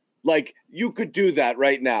this year. Like, you could do that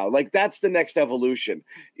right now. Like, that's the next evolution.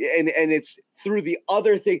 And it's through the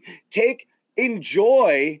other thing.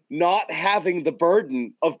 Enjoy not having the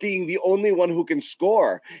burden of being the only one who can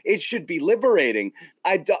score. It should be liberating.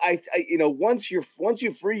 Once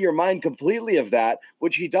you free your mind completely of that,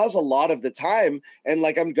 which he does a lot of the time, and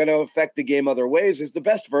like, I'm going to affect the game other ways, is the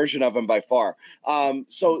best version of him by far.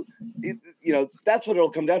 So that's what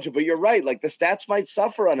it'll come down to. But you're right. Like, the stats might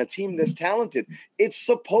suffer on a team this talented. It's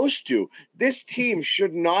supposed to. This team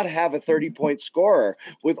should not have a 30-point scorer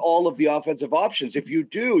with all of the offensive options. If you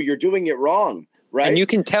do, you're doing it wrong. Right? And you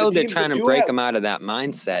can tell they're trying to break them out of that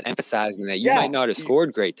mindset, emphasizing that you might not have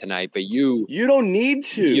scored great tonight, but you don't need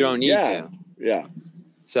to. You don't need to. Yeah.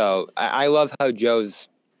 So I love how Joe's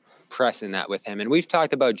pressing that with him. And we've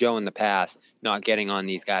talked about Joe in the past, not getting on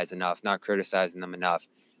these guys enough, not criticizing them enough.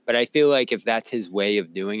 But I feel like if that's his way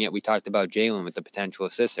of doing it, we talked about Jalen with the potential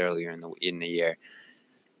assists earlier in the year.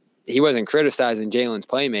 He wasn't criticizing Jalen's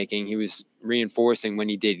playmaking. He was reinforcing when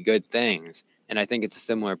he did good things. And I think it's a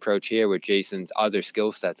similar approach here with Jason's other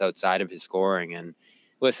skill sets outside of his scoring. And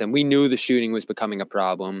listen, we knew the shooting was becoming a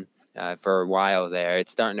problem for a while there.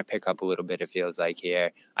 It's starting to pick up a little bit, it feels like,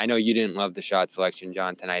 here. I know you didn't love the shot selection,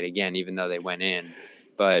 John, tonight again, even though they went in.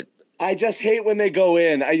 But I just hate when they go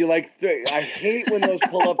in. I hate when those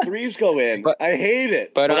pull-up threes go in. I hate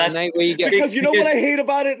it. But on a night where you get... Because you know what I hate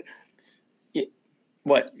about it?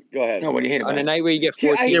 What? Go ahead. No, what do you hate about it? On a night where you get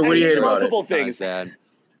 14... what do you hate about it? Multiple things.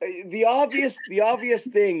 The obvious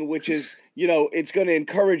thing, which is, it's going to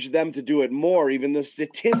encourage them to do it more, even though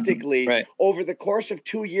statistically over the course of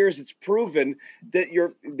 2 years, it's proven that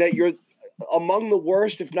you're among the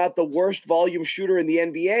worst, if not the worst volume shooter in the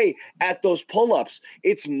NBA at those pull-ups.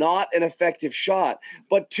 It's not an effective shot.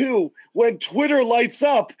 But 2, when Twitter lights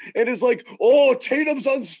up and is like, oh, Tatum's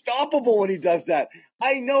unstoppable when he does that.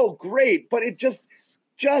 I know, great, but it just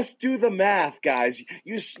do the math, guys.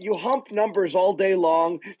 You hump numbers all day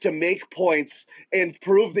long to make points and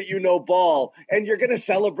prove that you know ball, and you're going to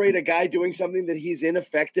celebrate a guy doing something that he's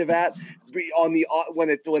ineffective at when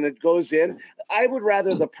it goes in. I would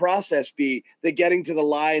rather the process be the getting to the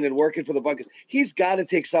line and working for the bucket. He's got to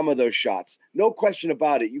take some of those shots. No question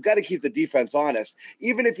about it. You got to keep the defense honest.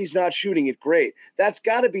 Even if he's not shooting it great, that's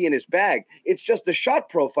got to be in his bag. It's just the shot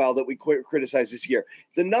profile that we criticize this year.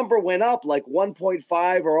 The number went up like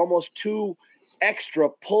 1.5 or almost 2 extra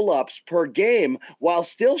pull-ups per game while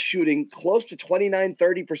still shooting close to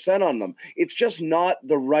 29-30% on them. It's just not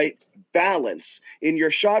the right balance in your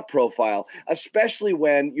shot profile, especially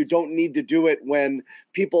when you don't need to do it when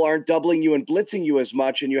people aren't doubling you and blitzing you as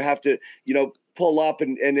much and you have to, pull up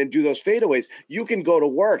and do those fadeaways. You can go to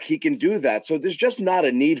work. He can do that. So there's just not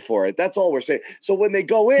a need for it. That's all we're saying. So when they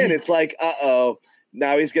go in, it's like,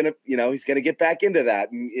 now he's going to get back into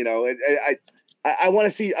that. And, I want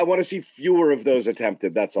to see fewer of those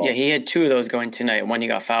attempted. That's all. Yeah, he had 2 of those going tonight. One he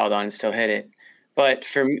got fouled on and still hit it. But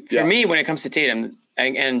for me, when it comes to Tatum,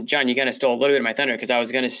 and John, you kind of stole a little bit of my thunder because I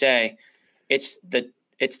was going to say it's the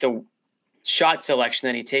shot selection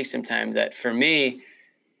that he takes sometimes that, for me,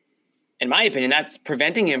 in my opinion, that's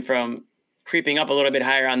preventing him from creeping up a little bit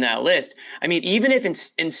higher on that list. I mean, even if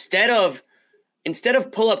instead of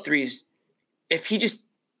pull-up threes, if he just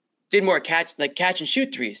did more catch and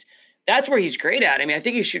shoot threes, that's where he's great at. I mean, I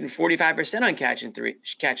think he's shooting 45% on catch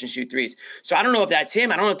and shoot threes. So I don't know if that's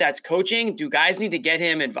him. I don't know if that's coaching. Do guys need to get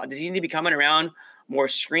him involved? Does he need to be coming around more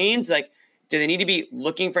screens? Like, do they need to be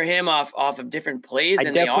looking for him off of different plays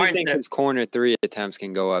than they are? I definitely think his corner 3 attempts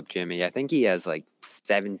can go up, Jimmy. I think he has like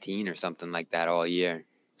 17 or something like that all year.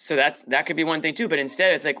 So that could be one thing too. But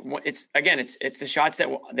instead, it's like it's the shots that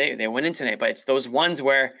they went in tonight. But it's those ones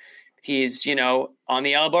where he's on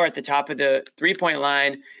the elbow at the top of the 3-point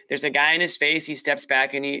line. There's a guy in his face. He steps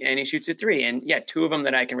back and he shoots a 3. And yeah, 2 of them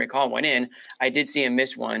that I can recall went in. I did see him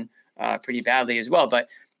miss one pretty badly as well. But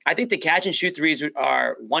I think the catch and shoot threes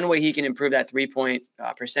are one way he can improve that 3-point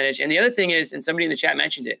percentage. And the other thing is, and somebody in the chat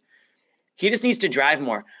mentioned it, he just needs to drive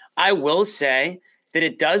more. I will say that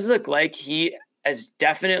it does look like he has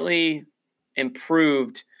definitely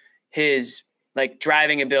improved his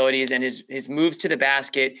driving abilities and his moves to the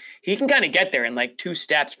basket. He can kind of get there in 2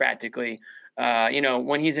 steps practically,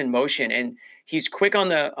 when he's in motion, and he's quick on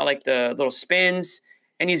the little spins,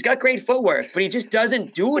 and he's got great footwork, but he just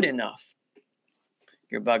doesn't do it enough.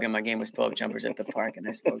 You're bugging. My game was 12 jumpers at the park, and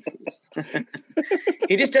I spoke fools.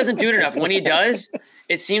 He just doesn't do it enough. When he does,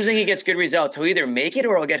 it seems like he gets good results. He'll either make it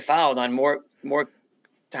or he'll get fouled on more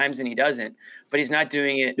times than he doesn't. But he's not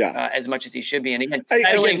doing it as much as he should be. And again,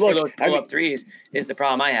 settling for those pull-up threes is the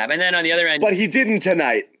problem I have. And then on the other end, but he didn't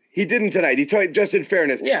tonight. He took, just in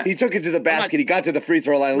fairness, he took it to the basket. He got to the free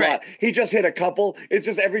throw line a lot. He just hit a couple. It's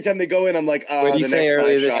just every time they go in, I'm like, the next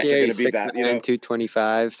 5 shots are going to be that.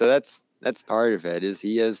 225. So that's part of it. Is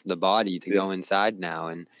he has the body to go inside now,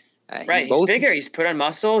 and he's bigger. He's put on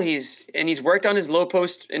muscle. He's worked on his low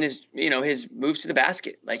post and his his moves to the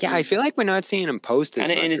basket. I feel like we're not seeing him post as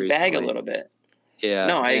much in his recently. bag a little bit. Yeah,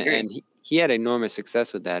 no, I agree. And he had enormous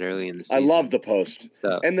success with that early in the season. I love the post.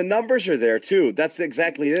 And the numbers are there too. That's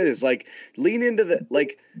exactly it. It's like lean into the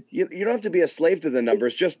you don't have to be a slave to the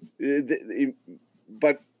numbers, just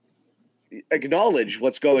but acknowledge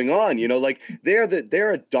what's going on.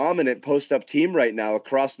 They're a dominant post up team right now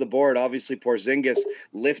across the board. Obviously Porzingis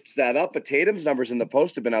lifts that up, but Tatum's numbers in the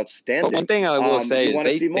post have been outstanding. But one thing I will say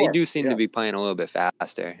is they do seem to be playing a little bit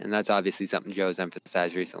faster, and that's obviously something Joe's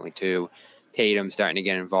emphasized recently too. Tatum starting to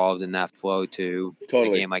get involved in that flow too. Totally.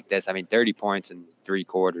 In a game like this. 30 points in 3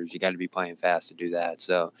 quarters. You got to be playing fast to do that.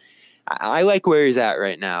 So I like where he's at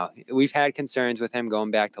right now. We've had concerns with him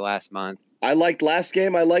going back to last month. I liked last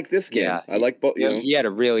game. I like this game. Yeah, I like both. He had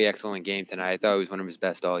a really excellent game tonight. I thought it was one of his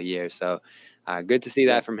best all year. So good to see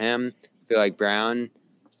that from him. I feel like Brown,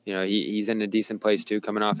 he's in a decent place too,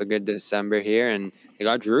 coming off a good December here. And they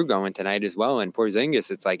got Drew going tonight as well. And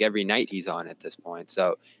Porzingis, it's like every night he's on at this point.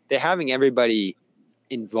 So they're having everybody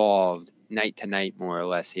involved night to night, more or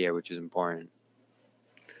less, here, which is important.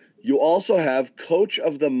 You also have Coach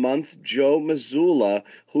of the Month, Joe Mazzulla,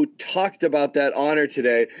 who talked about that honor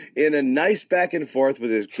today in a nice back and forth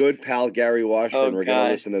with his good pal, Gary Washburn. We're going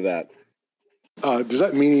to listen to that. Does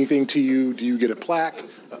that mean anything to you? Do you get a plaque,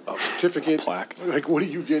 a certificate? Like, what do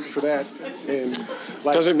you get for that? And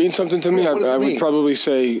does it mean something to me? I would probably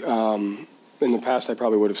say in the past I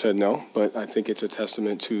probably would have said no, but I think it's a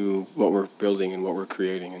testament to what we're building and what we're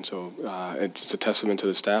creating. And so it's a testament to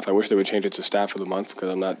the staff. I wish they would change it to Staff of the Month because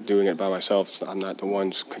I'm not doing it by myself. I'm not the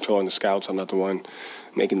one controlling the scouts. I'm not the one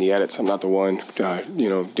making the edits. I'm not the one,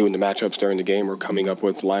 doing the matchups during the game or coming up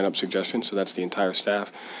with lineup suggestions. So that's the entire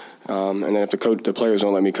staff. And then if the players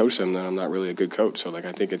don't let me coach them, then I'm not really a good coach. So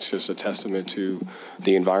I think it's just a testament to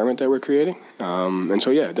the environment that we're creating. And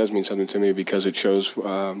so it does mean something to me because it shows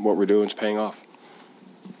what we're doing is paying off.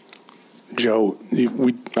 Joe, I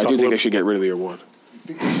do think they should get rid of the award.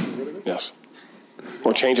 You think they should get rid of it? Yes.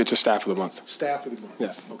 Or change it to Staff of the Month. Staff of the Month.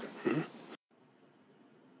 Yes. Okay. Mm-hmm.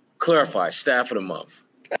 Clarify, Staff of the Month.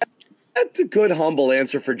 That's a good, humble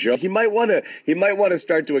answer for Joe. He might want to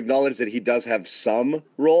start to acknowledge that he does have some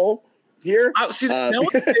role here.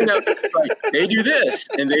 They do this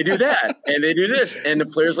and they do that and they do this, and the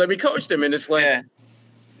players let me coach them, and it's like,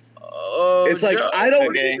 it's like, Joe, I don't.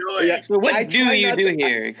 Okay. So what do you do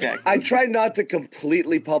here exactly? I try not to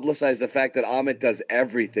completely publicize the fact that Amit does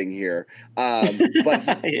everything here, but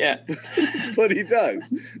but he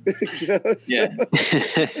does.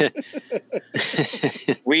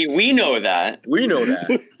 We know that. We know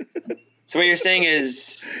that. So what you're saying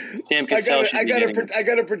is Sam Cassell I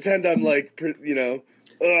gotta pretend I'm like, do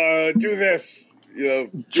this.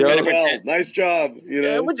 Joe, well, nice job.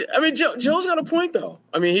 Joe's got a point though.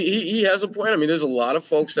 He has a point. There's a lot of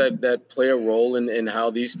folks that play a role in how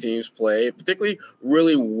these teams play, particularly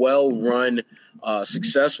really well-run,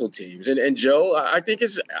 successful teams. And Joe, I think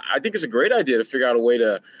it's a great idea to figure out a way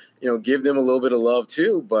to, give them a little bit of love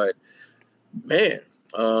too. But man,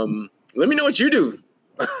 let me know what you do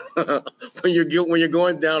when you're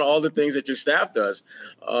going down all the things that your staff does.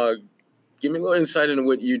 Give me a little insight into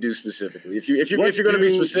what you do specifically. If you're going to be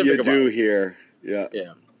specific about it. Here. Yeah.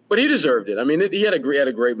 But he deserved it. He had a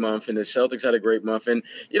great month, and the Celtics had a great month. And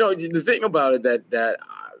the thing about it that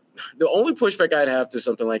the only pushback I'd have to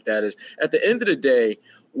something like that is at the end of the day,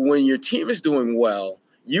 when your team is doing well,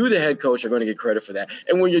 you, the head coach, are going to get credit for that.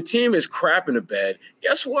 And when your team is crap in the bed,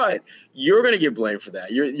 guess what? You're going to get blamed for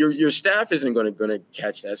that. Your staff isn't going to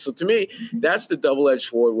catch that. So to me, that's the double-edged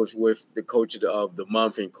sword with the coach of the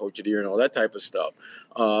month and coach of the year and all that type of stuff.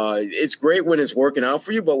 It's great when it's working out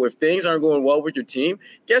for you, but if things aren't going well with your team,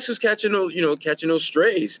 guess who's catching those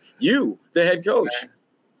strays? You, the head coach.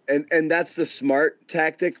 And that's the smart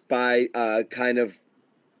tactic by kind of,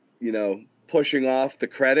 pushing off the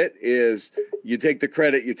credit is you take the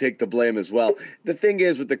credit, you take the blame as well. The thing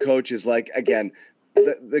is with the coach is like, again,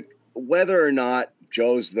 the whether or not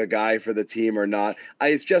Joe's the guy for the team or not.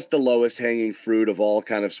 It's just the lowest hanging fruit of all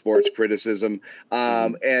kind of sports criticism.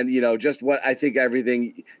 And, just what I think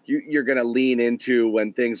everything you're going to lean into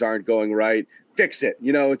when things aren't going right, fix it.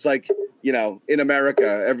 It's like, in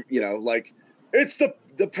America, like it's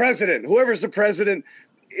the president, whoever's the president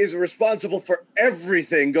is responsible for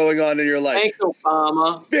everything going on in your life. Thanks,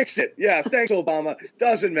 Obama. Fix it. Yeah, thanks, Obama.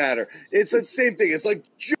 Doesn't matter. It's the same thing. It's like,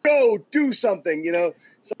 Joe, do something,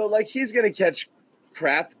 So, like, he's going to catch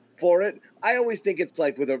crap for it. I always think it's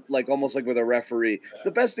like almost like with a referee.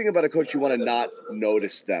 The best thing about a coach, you want to not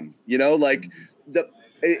notice them.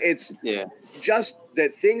 It's just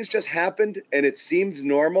that things just happened and it seemed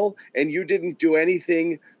normal and you didn't do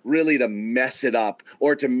anything really to mess it up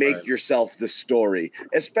or to make yourself the story,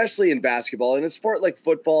 especially in basketball. In a sport like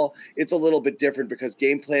football, it's a little bit different because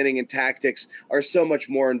game planning and tactics are so much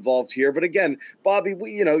more involved here. But again, Bobby,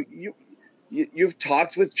 you've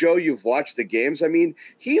talked with Joe, you've watched the games. I mean,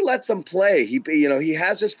 he lets them play. He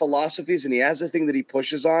has his philosophies and he has a thing that he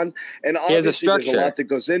pushes on. And obviously there's a lot that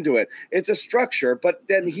goes into it. It's a structure, but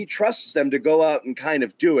then he trusts them to go out and kind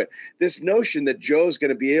of do it. This notion that Joe's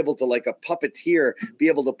going to be able to, like a puppeteer, be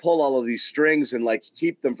able to pull all of these strings and like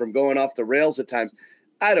keep them from going off the rails at times.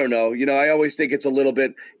 I don't know. I always think it's a little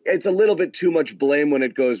bit too much blame when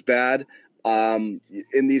it goes bad. In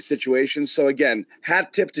these situations. So again,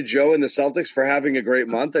 hat tip to Joe and the Celtics for having a great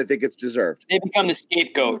month. I think it's deserved. They become the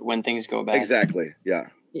scapegoat when things go bad. Exactly. Yeah.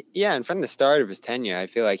 Yeah. And from the start of his tenure, I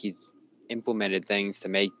feel like he's implemented things to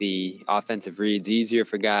make the offensive reads easier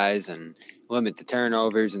for guys and limit the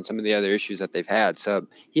turnovers and some of the other issues that they've had. So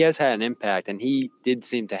he has had an impact, and he did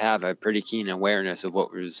seem to have a pretty keen awareness of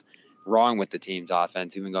what was wrong with the team's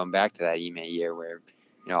offense, even going back to that Ime year where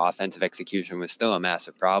offensive execution was still a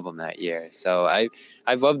massive problem that year. So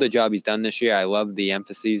I've loved the job he's done this year. I love the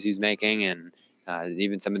emphases he's making and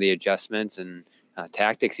even some of the adjustments and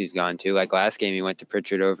tactics he's gone to. Like last game, he went to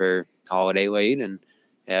Pritchard over Holiday late and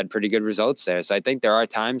had pretty good results there. So I think there are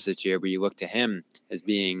times this year where you look to him as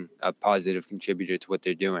being a positive contributor to what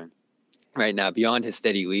they're doing right now, beyond his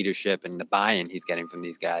steady leadership and the buy-in he's getting from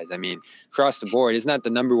these guys. I mean, across the board, isn't that the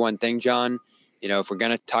number one thing, John? If we're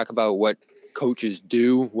going to talk about what coaches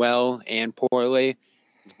do well and poorly,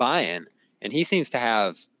 it's buy-in, and he seems to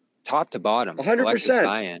have top to bottom 100%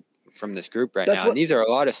 buy-in from this group right now. And these are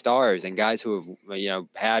a lot of stars and guys who have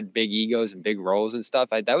had big egos and big roles and stuff.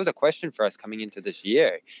 That was a question for us coming into this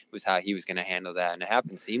year, was how he was going to handle that, and it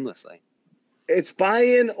happened seamlessly. It's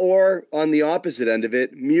buy-in, or on the opposite end of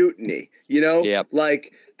it, mutiny.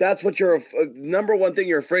 Like that's what number one thing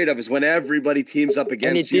you're afraid of is when everybody teams up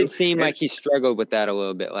against you. And it did seem like he struggled with that a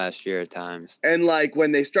little bit last year at times. And like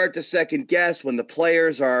when they start to second guess, when the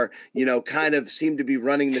players are, kind of seem to be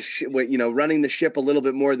running the ship, running the ship a little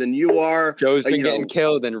bit more than you are. Joe's been getting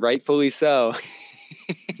killed, and rightfully so.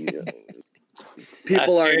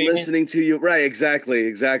 People aren't listening to you. Right.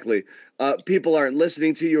 Exactly. People aren't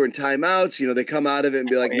listening to you in timeouts. They come out of it and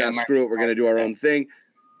be like, nah, screw it. We're going to do our own thing.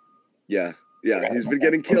 Yeah. Yeah. He's been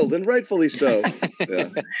getting killed, and rightfully so. Yeah.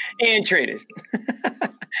 And traded.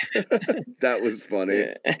 That was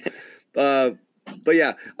funny. But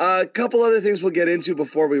yeah, a couple other things we'll get into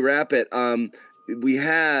before we wrap it. We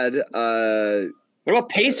had, what about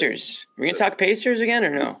Pacers? We're going to talk Pacers again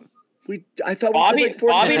or no? I thought Bobby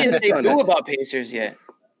didn't say boo about Pacers yet.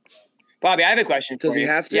 Bobby, I have a question for you. Does he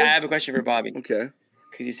have to? Yeah, I have a question for Bobby. Okay.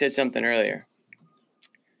 Because you said something earlier.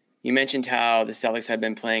 You mentioned how the Celtics have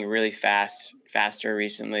been playing really faster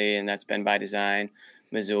recently, and that's been by design.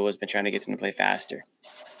 Missoula has been trying to get them to play faster.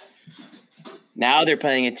 Now they're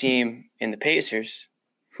playing a team in the Pacers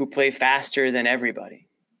who play faster than everybody.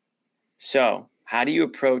 So how do you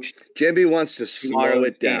approach – JB wants to slow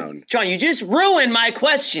it down. John, you just ruined my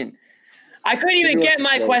question. I couldn't even get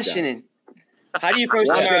my question in. How do you approach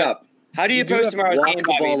tomorrow? How do you approach tomorrow's game,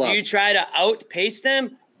 Bobby? Do you try to outpace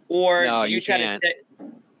them, or do you try to stay?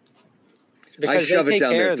 I shove it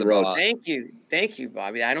down their throats. Thank you,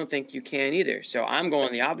 Bobby. I don't think you can either. So I'm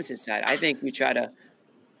going the opposite side. I think you try to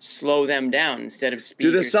slow them down instead of speed.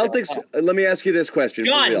 Do the Celtics? Let me ask you this question.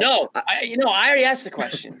 John, no. I already asked the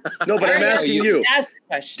question. No, but I'm asking you. Asked the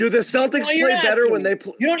question. Do the Celtics play better when they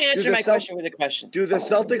play? You don't answer my question with a question. Do the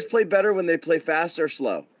Celtics play better when they play fast or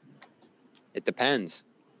slow? It depends.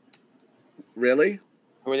 Really?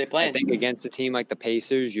 Who are they playing? I think against a team like the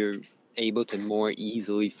Pacers, you're able to more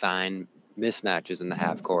easily find mismatches in the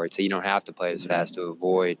half court, so you don't have to play as fast to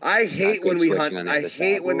avoid. I hate when we hunt. I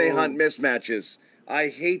hate when they hunt mismatches. I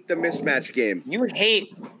hate the mismatch game. You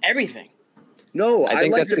hate everything. No, I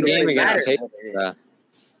think like that's the game against.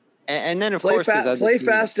 And then of course, play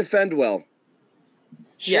fast, defend well.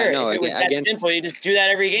 Sure, Yeah, no, if it was that simple, you just do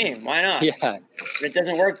that every game. Why not? Yeah. But it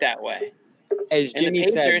doesn't work that way. As And Jimmy the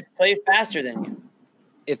Pacers said, play faster than you.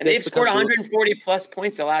 if And they've this scored becomes 140-plus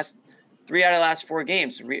points the last 3 out of the last 4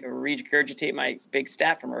 games. Regurgitate my big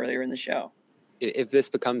stat from earlier in the show. if this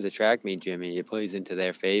becomes a track meet, Jimmy, it plays into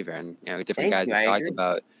their favor. And different guys have talked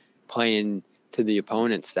about playing to the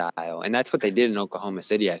opponent's style, and that's what they did in Oklahoma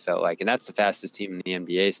City. I felt like, and that's the fastest team in the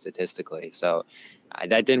NBA statistically. So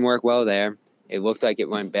that didn't work well there. It looked like it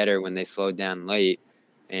went better when they slowed down late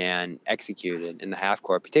and executed in the half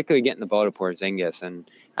court, particularly getting the ball to Porzingis. And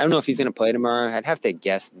I don't know if he's going to play tomorrow. I'd have to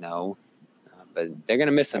guess no, but they're going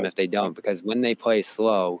to miss him if they don't, because when they play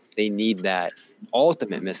slow, they need that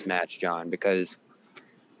ultimate mismatch, John, because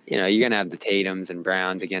you're going to have the Tatums and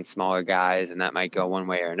Browns against smaller guys, and that might go one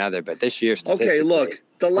way or another. But this year, okay, look,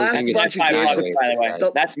 the last bunch of games, by the way,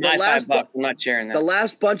 that's my $5. I'm not sharing that. The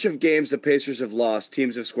last bunch of games the Pacers have lost,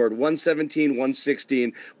 teams have scored 117,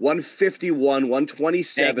 116, 151,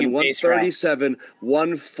 127, 137,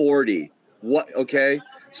 140. What? Okay,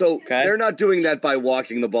 so they're not doing that by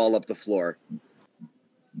walking the ball up the floor.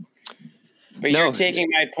 But you're taking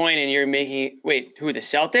my point, and you're making who? The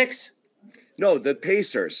Celtics? No, the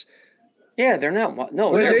Pacers. Yeah, they're not.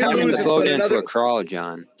 No, they're coming to slow down to a crawl,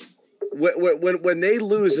 John. When they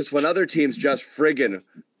lose, it's when other teams just friggin'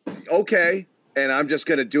 okay, and I'm just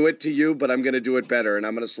going to do it to you, but I'm going to do it better, and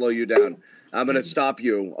I'm going to slow you down. I'm going to stop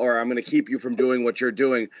you, or I'm going to keep you from doing what you're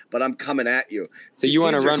doing, but I'm coming at you. So you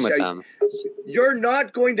want to run with them? You're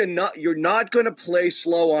not going to play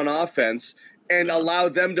slow on offense and allow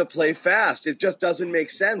them to play fast. It just doesn't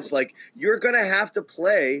make sense. Like, you're going to have to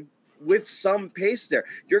play with some pace there.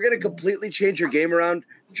 You're going to completely change your game around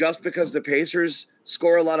just because the Pacers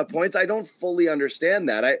score a lot of points. I don't fully understand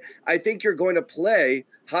that. I think you're going to play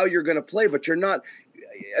how you're going to play, but you're not.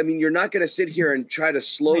 I mean, you're not going to sit here and try to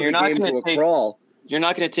slow the game to a crawl. You're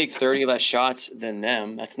not going to take 30 less shots than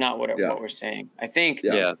them. That's not what we're saying. I think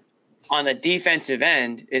on the defensive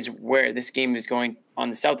end is where this game is going. On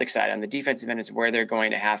the Celtics side, on the defensive end is where they're going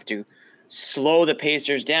to have to slow the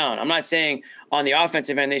Pacers down. I'm not saying on the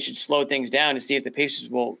offensive end they should slow things down to see if the Pacers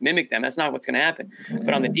will mimic them. That's not what's going to happen.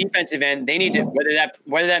 But on the defensive end, they need to,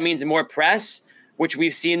 whether that means more press, which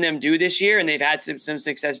we've seen them do this year, and they've had some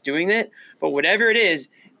success doing it. But whatever it is,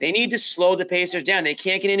 they need to slow the Pacers down. They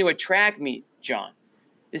can't get into a track meet, John.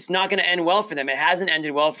 It's not going to end well for them. It hasn't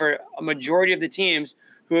ended well for a majority of the teams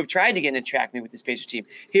who have tried to get in a track meet with this Pacers team.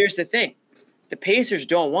 Here's the thing. The Pacers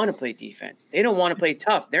don't want to play defense. They don't want to play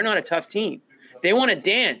tough. They're not a tough team. They want to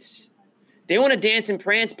dance. They want to dance and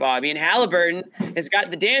prance, Bobby. And Halliburton has got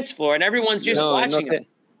the dance floor, and everyone's just watching them.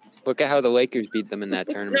 Look at how the Lakers beat them in that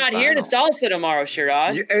tournament. We're not here to salsa tomorrow,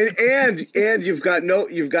 Sherrod. And you've got no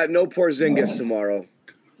Porzingis tomorrow.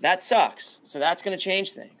 That sucks. So that's going to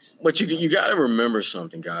change things. But you got to remember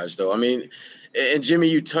something, guys. Though I mean. And, Jimmy,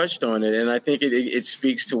 you touched on it, and I think it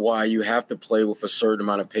speaks to why you have to play with a certain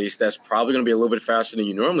amount of pace. That's probably going to be a little bit faster than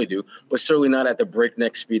you normally do, but certainly not at the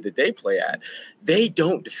breakneck speed that they play at. They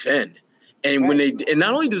don't defend. And and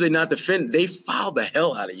not only do they not defend, they foul the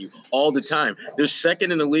hell out of you all the time. They're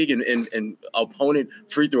second in the league in opponent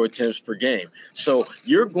free throw attempts per game. So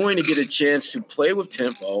you're going to get a chance to play with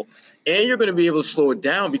tempo, and you're going to be able to slow it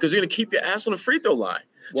down because you're going to keep your ass on the free throw line.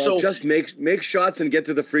 Well, so just make shots and get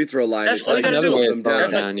to the free throw line. That's like another way of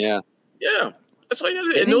down. Yeah, that's all you got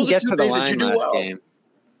to do. And those get are two to the things line that you do last well. game.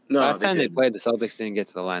 No, last time they played, the Celtics didn't get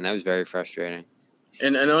to the line. That was very frustrating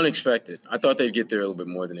and unexpected. I thought they'd get there a little bit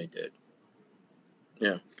more than they did.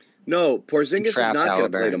 Yeah. No, Porzingis is not going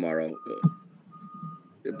to play tomorrow.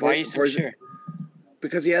 Why are you so sure?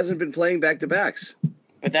 Because he hasn't been playing back-to-backs.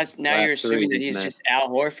 But that's now you're assuming that he's just Al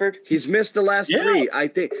Horford? He's missed the last 3. I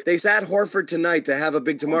think they sat Horford tonight to have a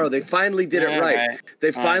big tomorrow. They finally did it right.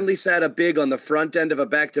 They finally sat a big on the front end of a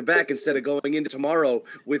back-to-back instead of going into tomorrow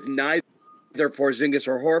with neither Porzingis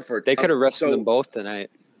or Horford. They could have rested them both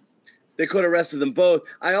tonight. They could have rested them both.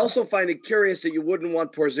 I also find it curious that you wouldn't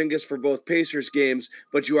want Porzingis for both Pacers games,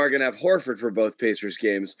 but you are going to have Horford for both Pacers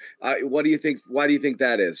games. What do you think? Why do you think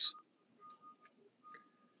that is?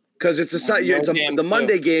 Because it's the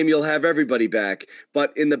Monday game, you'll have everybody back.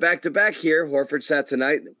 But in the back-to-back here, Horford sat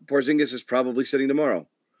tonight. Porzingis is probably sitting tomorrow.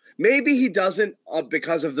 Maybe he doesn't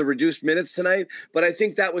because of the reduced minutes tonight, but I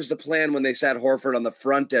think that was the plan when they sat Horford on the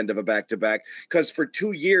front end of a back-to-back. Because for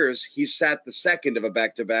 2 years, he sat the second of a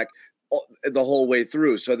back-to-back the whole way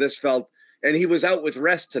through. So this felt – and he was out with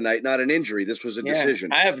rest tonight, not an injury. This was a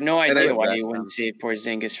decision. I have no idea why you wouldn't save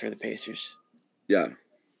Porzingis for the Pacers. Yeah.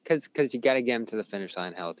 Because you got to get him to the finish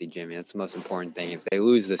line healthy, Jimmy. That's the most important thing. If they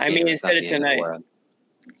lose this game, instead of tonight.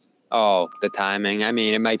 Oh, the timing. I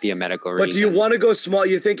mean, it might be a medical reason. But do you want to go small?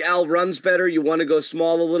 You think Al runs better? You want to go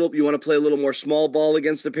small a little? You want to play a little more small ball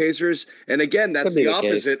against the Pacers? And again, that's the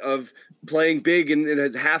opposite of playing big in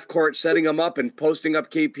a half court, setting them up and posting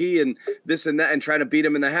up KP and this and that and trying to beat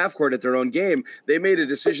them in the half court at their own game. They made a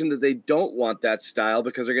decision that they don't want that style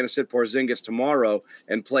because they're going to sit Porzingis tomorrow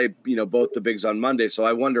and play, both the bigs on Monday. So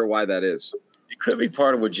I wonder why that is. It could be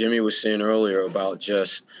part of what Jimmy was saying earlier about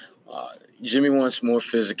just Jimmy wants more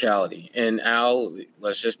physicality. And Al,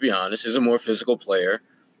 let's just be honest, is a more physical player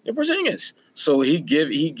than Porzingis. So he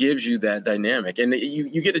gives you that dynamic. And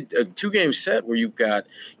you get a 2-game set where you've got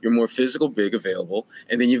your more physical big available,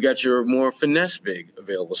 and then you've got your more finesse big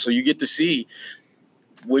available. So you get to see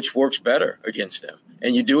which works better against them.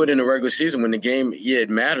 And you do it in the regular season when the game, it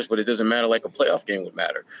matters, but it doesn't matter like a playoff game would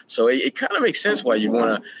matter. So it kind of makes sense why you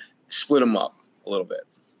want to split them up a little bit.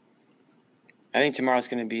 I think tomorrow's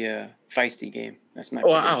going to be a feisty game. That's my.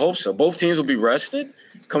 Oh, I hope so. Both teams will be rested,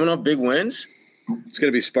 coming off big wins. It's going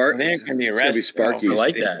to be sparky. It's going to be It's going to be sparky. I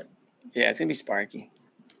like that. Yeah, it's going to be sparky.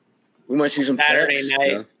 We might see some Saturday text.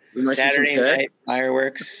 night. Yeah. We might Saturday see some night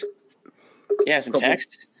fireworks. Yeah, some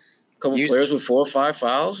text. Couple players with 4 or 5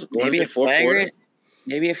 fouls. Maybe a flagrant.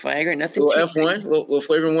 Maybe a flagrant. Nothing. Little F1. Little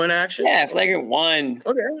flagrant 1 action. Yeah, flagrant 1.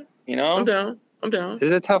 Okay. I'm down. This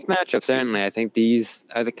is a tough matchup, certainly. I think these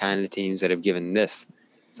are the kind of teams that have given this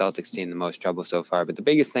Celtics team the most trouble so far. But the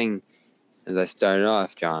biggest thing, as I started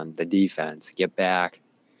off, John, the defense. Get back,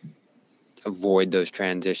 avoid those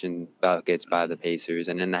transition buckets by the Pacers.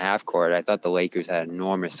 And in the half court, I thought the Lakers had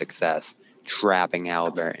enormous success trapping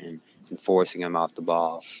Halliburton and forcing him off the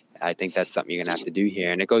ball. I think that's something you're going to have to do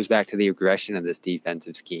here. And it goes back to the aggression of this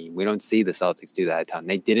defensive scheme. We don't see the Celtics do that a ton.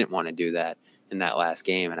 They didn't want to do that in that last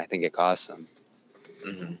game, and I think it cost them.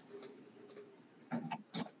 Mm-hmm.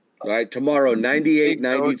 All right, tomorrow,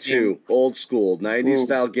 98-92, old school, 90s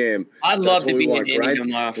style game. I'd love to be in Indy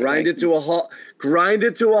tomorrow. Grind it to a halt,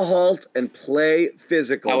 and play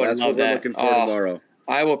physical. That's what we're looking for tomorrow.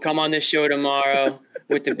 I will come on this show tomorrow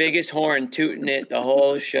with the biggest horn, tooting it the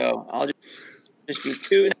whole show. I'll just be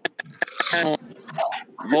tooting the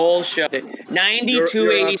whole show.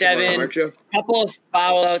 92-87, couple of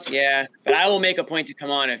foul outs, yeah. But I will make a point to come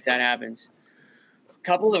on if that happens.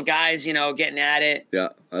 Couple of guys, getting at it. Yeah,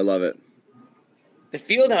 I love it. The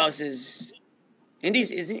field house is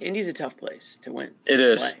Indy's a tough place to win. It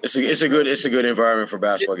is. It's a good environment for a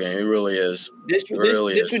basketball game. It really is. This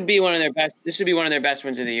would be one of their best. This would be one of their best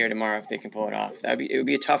wins of the year tomorrow if they can pull it off. It would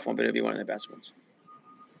be a tough one, but it would be one of their best ones.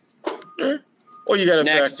 Yeah. Well, you got to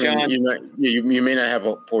factor John. you may not have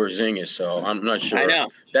a Porzingis, so I'm not sure. I know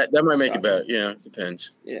that might make it better. Yeah,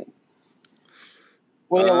 depends. Yeah.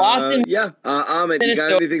 Well, they lost in Ahmed, you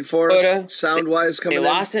got anything for us sound-wise coming in? They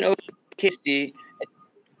lost in OKC.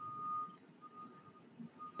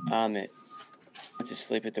 Ahmed went to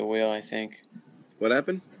sleep at the wheel, I think. What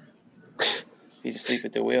happened? He's asleep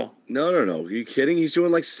at the wheel. No. Are you kidding? He's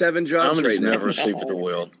doing like 7 jobs right now. Never asleep at the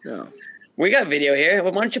wheel. No. We got video here.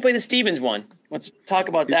 Why don't you play the Stevens one? Let's talk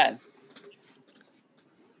about that.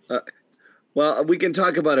 Well, we can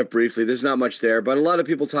talk about it briefly. There's not much there, but a lot of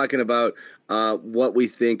people talking about what we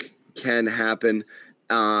think can happen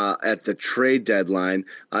at the trade deadline.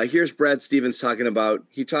 Here's Brad Stevens talking about.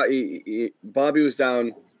 Bobby was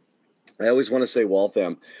down. I always want to say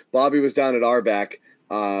Waltham. Bobby was down at Arback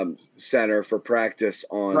Center for practice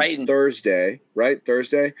on Thursday. Right,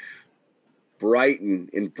 Thursday.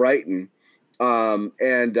 In Brighton.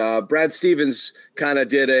 And Brad Stevens kind of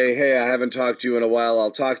did a, hey, I haven't talked to you in a while,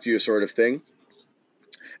 I'll talk to you sort of thing.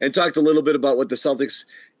 And talked a little bit about what the Celtics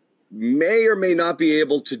may or may not be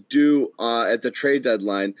able to do at the trade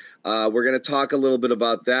deadline. We're going to talk a little bit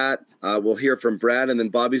about that. We'll hear from Brad, and then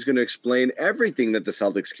Bobby's going to explain everything that the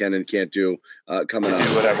Celtics can and can't do coming up. To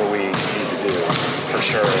do whatever we need to do, for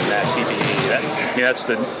sure. And that TPE, that's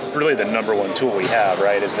really the number one tool we have,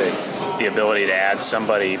 right, is the ability to add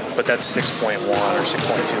somebody, but that's 6.1 or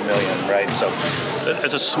 6.2 million, right? So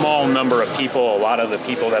it's a small number of people. A lot of the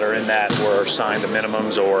people that are in that were signed to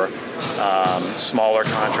minimums or smaller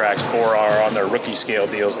contracts or are on their rookie scale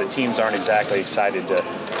deals that teams aren't exactly excited to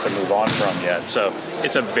move on from yet. So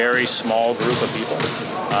it's a very small group of people.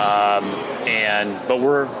 But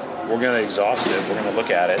we're going to exhaust it. We're going to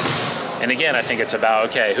look at it. And again, I think it's about,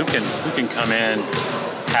 okay, who can come in,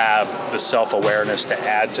 have the self-awareness to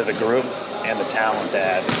add to the group and the talent to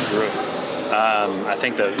add to the group. I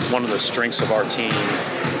think that one of the strengths of our team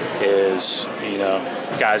is,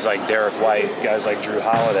 guys like Derek White, guys like Drew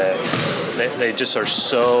Holiday, they just are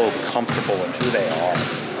so comfortable in who they are.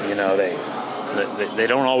 they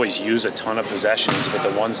don't always use a ton of possessions, but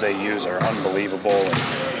the ones they use are unbelievable.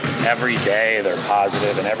 And every day they're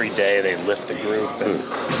positive, and every day they lift the group. And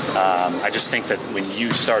I just think that when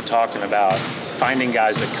you start talking about finding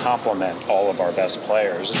guys that complement all of our best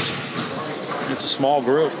players, it's a small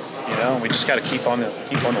group. You know, we just got to keep on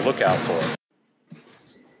the lookout for it.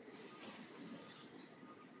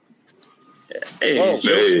 Hey,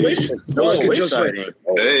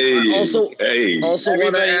 Also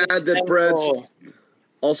want to add that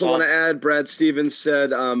Brad Stevens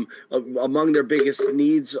said among their biggest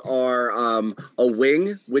needs are a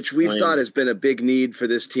wing, which we've thought has been a big need for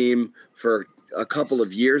this team for a couple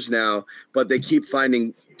of years now, but they keep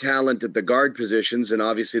finding talent at the guard positions, and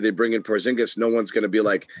obviously they bring in Porzingis. No one's going to be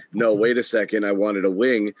like, no, wait a second, I wanted a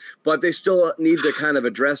wing, but they still need to kind of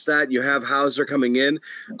address that. You have Hauser coming in.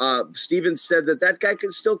 Stevens said that guy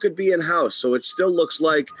could be in-house, so it still looks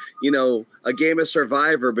like, you know, a game of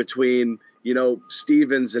Survivor between, you know,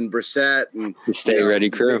 Stevens and Brissett and the Stay Ready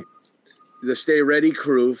crew. The Stay Ready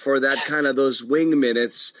crew for that kind of those wing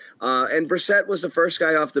minutes. And Brissett was the first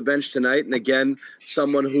guy off the bench tonight. And again,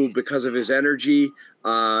 someone who, because of his energy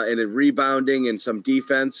and in rebounding and some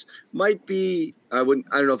defense, might be, I don't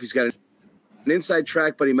know if he's got an inside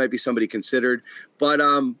track, but he might be somebody considered. But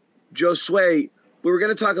Josue, we were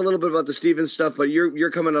going to talk a little bit about the Stevens stuff, but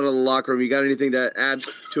you're coming out of the locker room. You got anything to add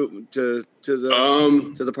to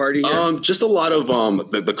the party here? Just a lot of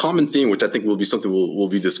the common theme, which I think will be something we'll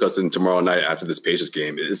be discussing tomorrow night after this Pacers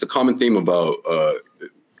game. It's a common theme about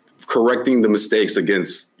correcting the mistakes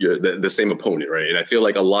against the same opponent, right? And I feel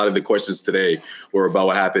like a lot of the questions today were about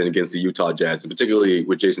what happened against the Utah Jazz, and particularly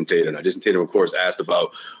with Jason Tatum. Now, Jason Tatum, of course, asked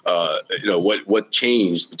about what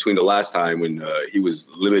changed between the last time when he was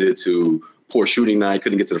limited to poor shooting night,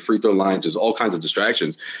 couldn't get to the free throw line, just all kinds of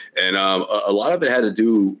distractions. And a lot of it had to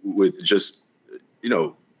do with just, you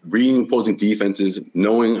know, reading opposing defenses,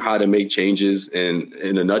 knowing how to make changes, and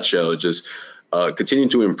in a nutshell, just continuing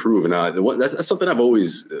to improve. And that's something I've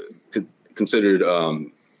always considered,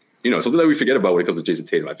 something that we forget about when it comes to Jason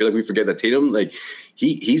Tatum. I feel like we forget that Tatum, like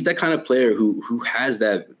he's that kind of player who has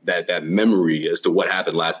that memory as to what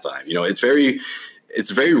happened last time. You know, it's very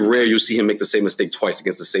rare you'll see him make the same mistake twice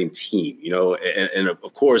against the same team, you know? And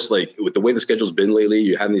of course, like with the way the schedule's been lately,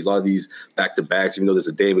 you're having a lot of these back-to-backs, even though there's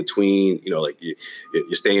a day in between, you know, like you're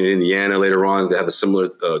staying in Indiana later on. They have a similar,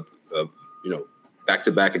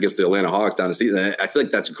 back-to-back against the Atlanta Hawks down the season. And I feel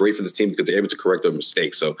like that's great for this team because they're able to correct their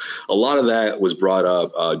mistakes. So a lot of that was brought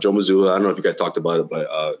up. Joe Mazzulla, I don't know if you guys talked about it, but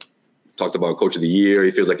talked about Coach of the Year.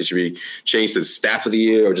 He feels like it should be changed to Staff of the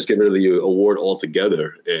Year or just get rid of the award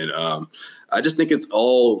altogether. And I just think it's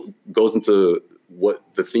all goes into what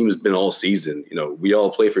the theme has been all season. You know, we all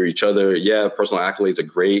play for each other. Yeah, personal accolades are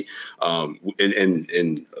great.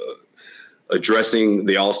 And addressing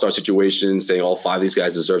the all-star situation, saying all five of these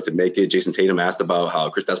guys deserve to make it. Jason Tatum asked about how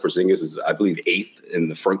Kristaps Porzingis is, I believe, 8th in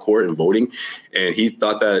the front court in voting. And he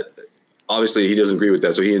thought that obviously he doesn't agree with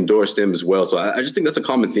that. So he endorsed him as well. So I just think that's a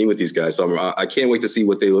common theme with these guys. So I can't wait to see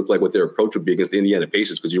what they look like, what their approach would be against the Indiana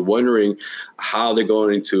Pacers, because you're wondering how they're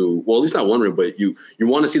going to, well, at least not wondering, but you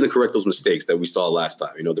want to see them correct those mistakes that we saw last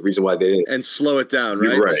time. You know, the reason why they didn't. And slow it down,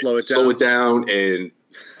 right? Right. Slow it down and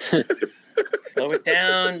slow it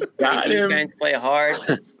down. Guys play hard.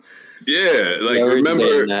 Yeah, like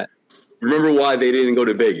remember why they didn't go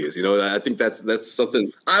to Vegas. You know, I think that's something.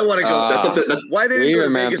 I want to go. That's something. Why they didn't go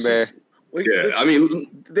to Vegas? Yeah, I mean,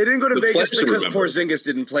 they didn't go to Vegas because Porzingis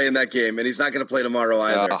didn't play in that game, and he's not going to play tomorrow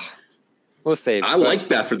either. We'll save. I like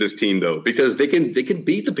that for this team though, because they can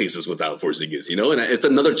beat the Pacers without Porzingis, you know, and it's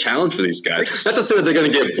another challenge for these guys. Not to say that they're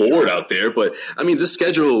going to get bored out there, but I mean, this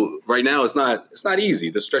schedule right now is not easy.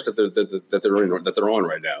 The stretch that they're on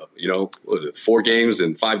right now, you know, what was it, 4 games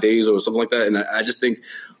in 5 days or something like that, and I just think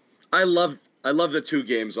I love the 2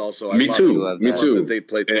 games also. Me too. That they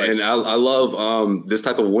played twice. And I love this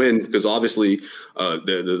type of win because obviously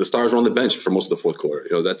the Stars were on the bench for most of the fourth quarter.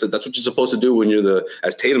 You know, that's what you're supposed to do when you're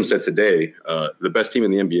as Tatum said today, the best team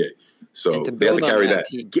in the NBA. So they have to carry that.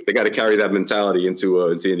 They got to carry that mentality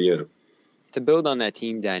into Indiana. To build on that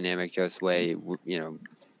team dynamic, Josue, you know,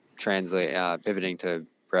 pivoting to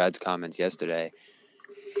Brad's comments yesterday.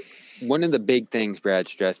 One of the big things Brad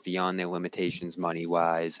stressed beyond their limitations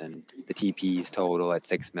money-wise and the TP's total at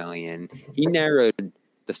 $6 million, he narrowed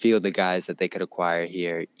the field of guys that they could acquire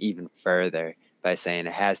here even further by saying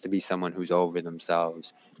it has to be someone who's over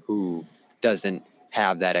themselves, who doesn't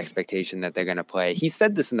have that expectation that they're going to play. He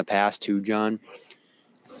said this in the past too, John.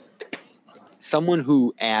 Someone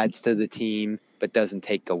who adds to the team but doesn't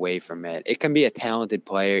take away from it. It can be a talented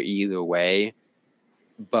player either way.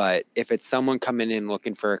 But if it's someone coming in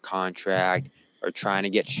looking for a contract, or trying to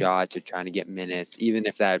get shots or trying to get minutes, even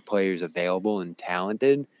if that player is available and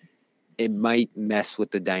talented, it might mess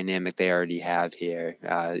with the dynamic they already have here.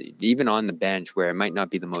 Even on the bench, where it might not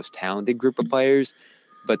be the most talented group of players,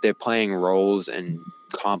 but they're playing roles and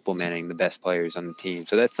complementing the best players on the team.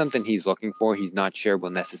 So that's something he's looking for. He's not sure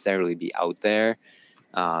will necessarily be out there.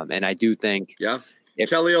 And I do think... Yeah.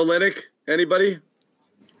 Kelly Olynyk, anybody?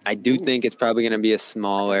 I do think it's probably going to be a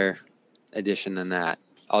smaller addition than that.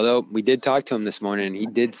 Although we did talk to him this morning, and he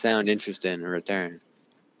did sound interested in a return.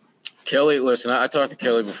 Kelly, listen, I talked to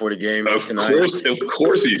Kelly before the game tonight. Of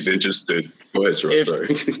course he's interested. Go ahead, Sean, sorry.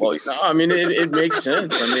 Well, no, I mean, it makes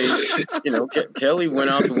sense. I mean, Kelly went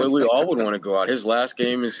out the way we all would want to go out. His last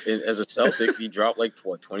game as a Celtic, he dropped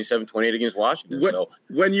 27-28 against Washington.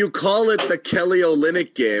 When you call it the Kelly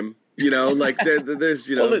Olynyk game, there's,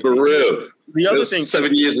 for real. The other thing,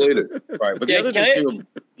 7 years later. Right. But the other thing, too,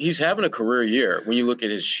 he's having a career year. When you look at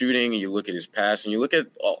his shooting, and you look at his passing, you look at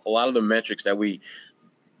a lot of the metrics that we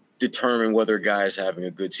determine whether a guy is having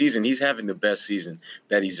a good season. He's having the best season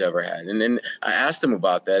that he's ever had. And then I asked him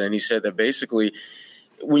about that, and he said that basically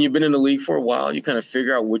when you've been in the league for a while, you kind of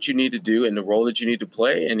figure out what you need to do and the role that you need to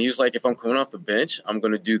play. And he's like, if I'm coming off the bench, I'm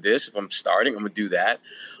going to do this. If I'm starting, I'm going to do that.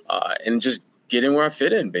 And just get in where I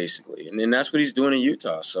fit in, basically. And that's what he's doing in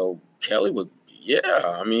Utah. So Kelly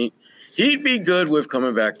he'd be good with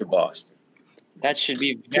coming back to Boston. That should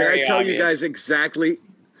be very Can I tell obvious. you guys exactly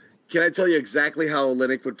how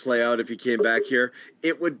Olynyk would play out if he came back here?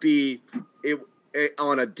 It would be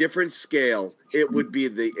on a different scale. It would be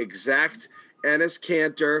the exact Enes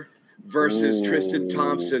Kanter versus Tristan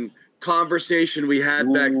Thompson conversation we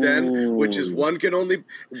had back then, which is one can only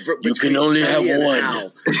between Kelly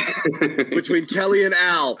and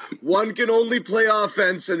Al. One can only play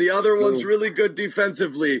offense, and the other one's really good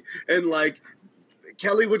defensively. And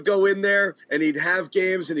Kelly would go in there and he'd have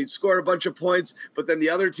games and he'd score a bunch of points, but then the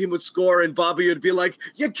other team would score and Bobby would be like,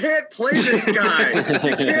 "You can't play this guy.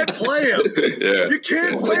 You can't play him. Yeah. You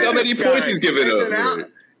can't play this guy." How many points he's giving up?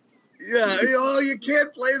 You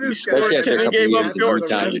can't play this guy. Especially after a couple years in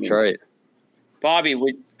Utah and Detroit. Bobby,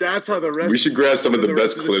 that's how the rest. We should grab some of the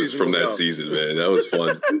best clips from that season, man. That was fun.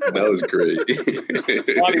 That was great.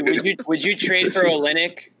 Bobby, would you trade for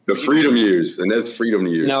Olynyk? The freedom years, and that's freedom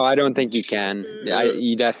years. No, I don't think you can.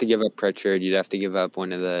 You'd have to give up Pritchard. You'd have to give up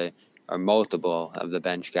one of the or multiple of the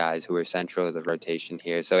bench guys who are central to the rotation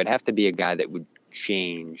here. So it'd have to be a guy that would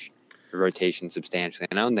change the rotation substantially.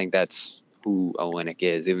 And I don't think that's who Olynyk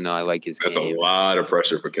is, even though I like his game. That's a lot of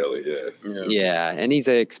pressure for Kelly, Yeah, and he's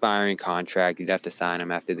an expiring contract. You'd have to sign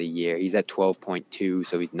him after the year. He's at 12.2,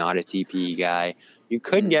 so he's not a TPE guy. You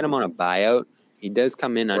could get him on a buyout. He does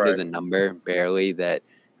come in under the number, barely, that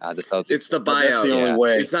the Celtics. It's the buyout. That's the only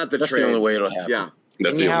way. It's not the That's trade. the only way it'll happen. Yeah.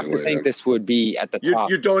 And you have to think this would be at the top.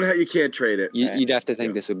 You can't trade it. You'd have to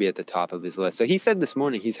think this would be at the top of his list. So he said this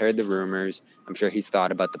morning he's heard the rumors. I'm sure he's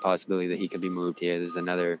thought about the possibility that he could be moved here. There's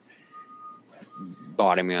another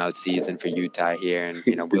bottoming out season for Utah here, and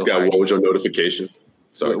he's got Woj on notification.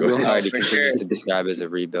 Sorry, Will Hardy continues to describe as a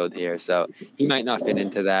rebuild here, so he might not fit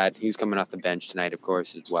into that. He's coming off the bench tonight, of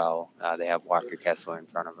course, as well. They have Walker Kessler in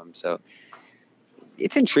front of him, so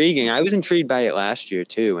it's intriguing. I was intrigued by it last year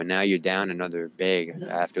too, and now you're down another big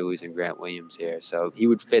after losing Grant Williams here, so he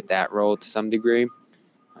would fit that role to some degree,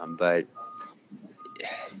 but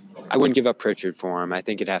I wouldn't give up Pritchard for him. I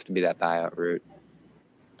think it'd have to be that buyout route.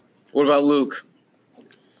 What about Luke?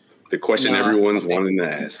 The question everyone's wanting to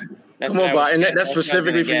ask. Come on, Bobby. And that's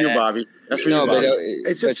specifically for you, Bobby. That's for you, Bobby.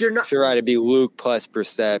 It's just you're not. Sure, it'd be Luke plus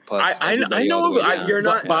Brissett plus. I know. You're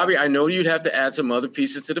not, Bobby. I know you'd have to add some other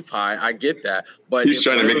pieces to the pie. I get that, but he's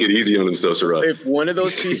trying to make it easy on himself, Sherrod. If one of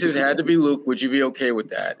those pieces had to be Luke, would you be okay with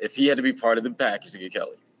that? If he had to be part of the package to get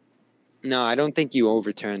Kelly? No, I don't think you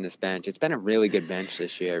overturn this bench. It's been a really good bench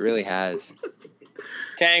this year. It really has.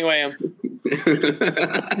 Tang William.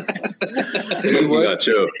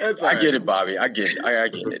 I get it, Bobby. I get it. I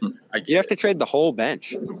get it. You have to trade the whole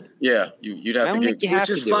bench. Yeah, you'd have to. Which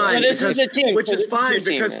is fine. Which is fine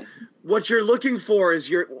because what you're looking for is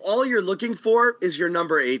your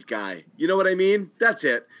number 8 guy. You know what I mean? That's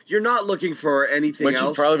it. You're not looking for anything else. But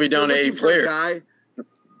you'd probably be down to 8 players.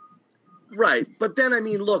 Right, but then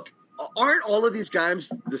look. Aren't all of these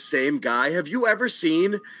guys the same guy? Have you ever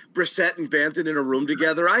seen Brissett and Banton in a room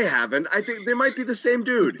together? I haven't. I think they might be the same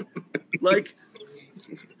dude.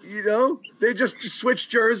 They just switch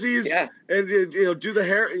jerseys and do the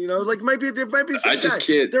hair. There might be some guy.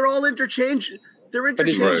 Can't. They're all interchangeable. They're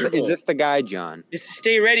interchangeable. But is this the guy, John? It's the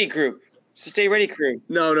Stay Ready group. It's the Stay Ready crew.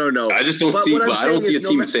 No. I just don't see. I don't see a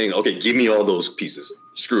team saying, "Okay, give me all those pieces.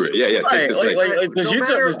 Screw it. Yeah. Take this thing."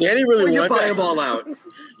 Does Danny really want buy that? them all out?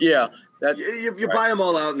 Yeah, You buy them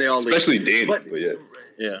all out and they all leave. Especially Danny. But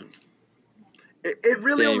yeah. It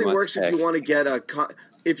really only works if you want to get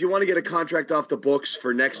a contract off the books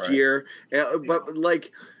for next year. But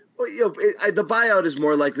like, the buyout is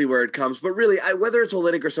more likely where it comes. But really, whether it's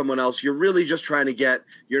Olynyk or someone else, you're really just trying to get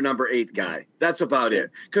your number 8 guy. That's about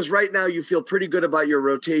it. Because right now you feel pretty good about your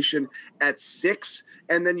rotation at 6,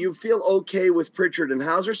 and then you feel okay with Pritchard and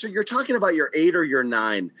Hauser. So you're talking about your 8 or your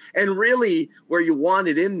 9. And really, where you want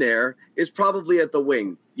it in there is probably at the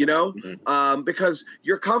wing. Because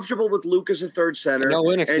you're comfortable with Luke as a third center,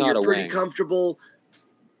 and you're pretty comfortable.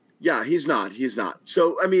 Yeah, he's not.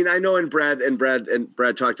 So, I mean, I know, and Brad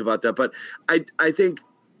talked about that, but I think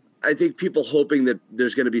people hoping that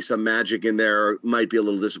there's going to be some magic in there might be a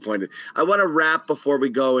little disappointed. I want to wrap before we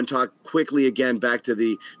go and talk quickly again back to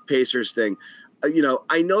the Pacers thing.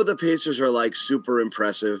 I know the Pacers are like super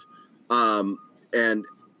impressive, and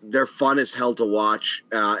they're fun as hell to watch.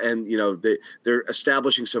 And they're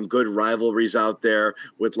establishing some good rivalries out there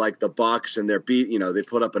with like the Bucks, and they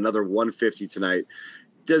put up another 150 tonight.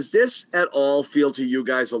 Does this at all feel to you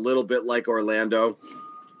guys a little bit like Orlando,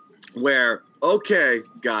 where, okay,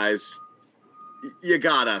 guys, you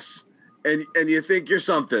got us, and you think you're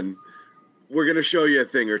something? We're going to show you a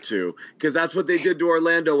thing or two, because that's what they did to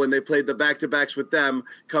Orlando when they played the back-to-backs with them,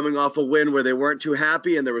 coming off a win where they weren't too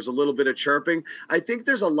happy and there was a little bit of chirping. I think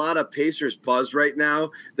there's a lot of Pacers buzz right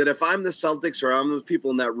now that if I'm the Celtics or I'm the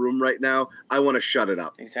people in that room right now, I want to shut it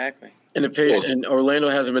up. Exactly. And the Pacers in Orlando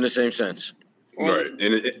hasn't been the same since. Right,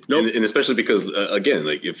 and especially because again,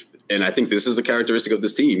 and I think this is a characteristic of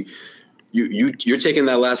this team. You're taking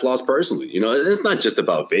that last loss personally. It's not just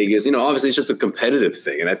about Vegas. Obviously it's just a competitive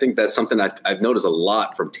thing, and I think that's something I've noticed a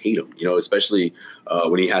lot from Tatum. Especially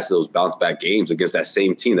when he has those bounce back games against that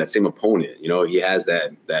same team, that same opponent. He has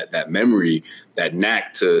that memory, that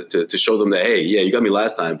knack to show them that, hey, yeah, you got me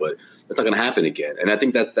last time, but that's not going to happen again. And I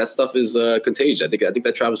think that stuff is contagious. I think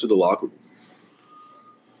that travels through the locker room.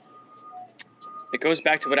 It goes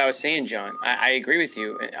back to what I was saying, John. I agree with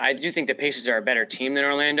you. I do think the Pacers are a better team than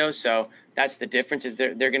Orlando, so that's the difference. Is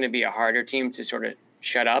they're going to be a harder team to sort of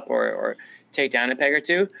shut up or take down a peg or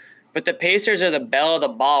two. But the Pacers are the belle of the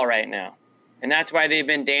ball right now, and that's why they've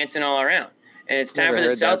been dancing all around. And it's time for the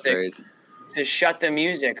Celtics to shut the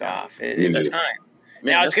music off. It's time.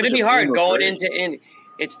 Now it's going to be hard going into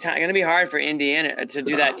it's going to be hard for Indiana to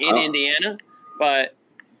do that in Indiana, but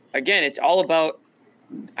again, it's all about.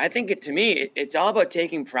 I think it's all about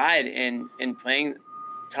taking pride in playing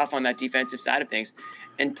tough on that defensive side of things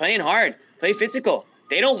and playing hard, play physical.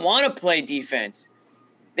 They don't want to play defense.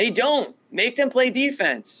 They don't. Make them play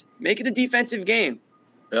defense. Make it a defensive game.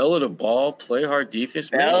 Bell of the ball, play hard defense.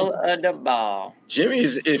 Bell of the ball.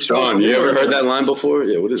 Jimmy's in Sean, you ever heard that line before?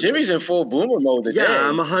 Yeah, what is Jimmy's in full boomer mode today. Yeah,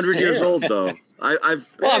 I'm 100 years old though.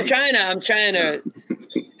 I'm trying to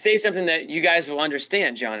say something that you guys will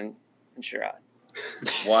understand, John and Sherrod.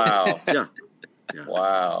 Wow. Yeah.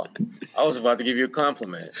 Wow. I was about to give you a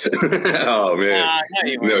compliment. Oh, man.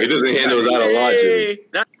 No, he doesn't handle us out of logic.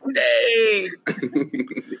 Not today.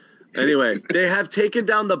 Anyway, they have taken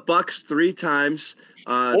down the Bucks 3 times.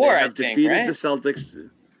 They have defeated the Celtics.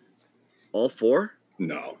 All 4?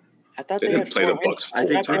 No. I thought they had played the Bucks. I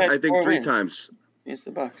think 3 times. It's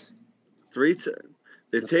the Bucks.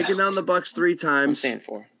 They've taken down the Bucks 3 times. I'm saying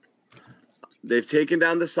 4. They've taken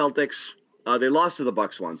down the Celtics. They lost to the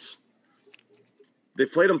Bucks once.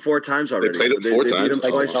 They've played them 4 times already. They played them 4 times. They beat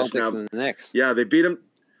them twice just now. Yeah, they beat them.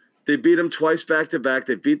 They beat them twice back to back.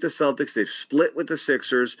 They beat the Celtics. They've split with the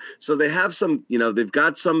Sixers. So they have some. They've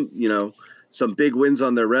got some. Some big wins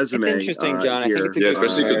on their resume. It's interesting, John. Here. I think it's a good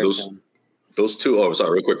especially because those 2. Oh,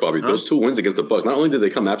 sorry, real quick, Bobby. Huh? Those 2 wins against the Bucks. Not only did they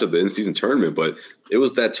come after the in-season tournament, but it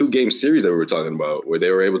was that 2-game series that we were talking about where they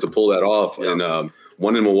were able to pull that off. Yeah. And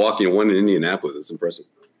one in Milwaukee and one in Indianapolis. It's impressive.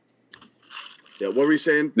 Yeah, what were you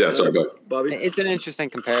saying? Yeah, sorry, Bobby. It's an interesting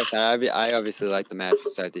comparison. I obviously like the match to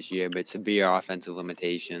start this year, but severe offensive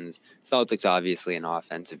limitations. Celtics obviously an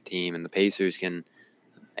offensive team, and the Pacers can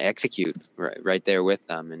execute right there with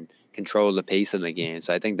them and control the pace of the game.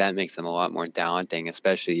 So I think that makes them a lot more daunting,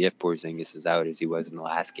 especially if Porzingis is out as he was in the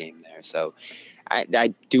last game there. So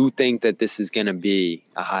I do think that this is going to be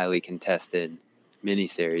a highly contested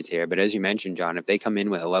miniseries here. But as you mentioned, John, if they come in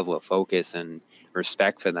with a level of focus and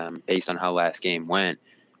respect for them based on how last game went,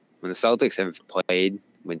 when the Celtics have played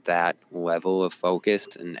with that level of focus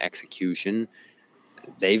and execution,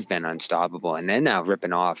 they've been unstoppable. And they're now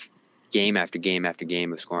ripping off game after game after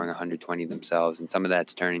game of scoring 120 themselves. And some of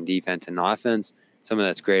that's turning defense and offense. Some of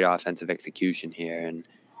that's great offensive execution here. And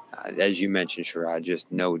as you mentioned, Sherrod,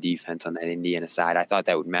 just no defense on that Indiana side. I thought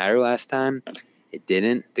that would matter last time. It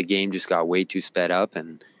didn't. The game just got way too sped up,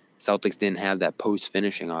 and Celtics didn't have that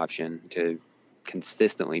post-finishing option to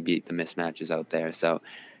consistently beat the mismatches out there. So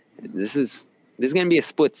this is going to be a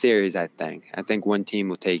split series, I think. I think one team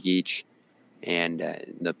will take each, and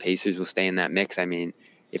the Pacers will stay in that mix. I mean,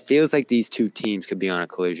 it feels like these two teams could be on a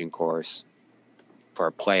collision course for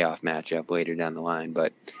a playoff matchup later down the line,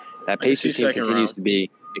 but that Pacers team continues to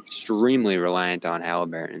be extremely reliant on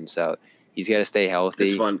Halliburton, so he's got to stay healthy.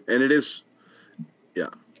 It's fun, and it is, yeah.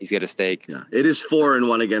 He's got to stay. Yeah, it is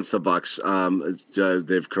 4-1 against the Bucks.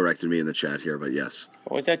 They've corrected me in the chat here, but yes.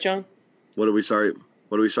 What was that, John? What are we sorry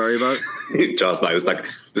about? John's not.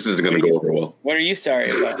 This isn't going to go over well. What are you sorry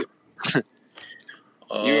about?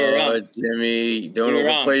 You were wrong, Jimmy. Don't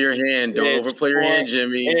overplay your hand. Don't overplay your hand,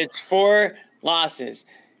 Jimmy. It's 4 losses.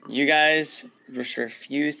 You guys just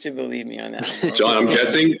refuse to believe me on that. John, I'm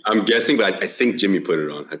guessing, but I think Jimmy put it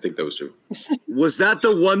on. I think that was Jimmy. Was that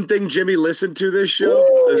the one thing Jimmy listened to this show?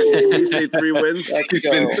 Did he say 3 wins? He's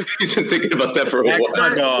been thinking about that for a while.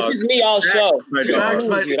 My dog. This is me all show. Facts,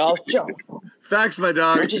 my dude, all show. Facts, my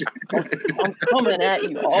dog. I'm coming at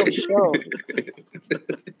you all show.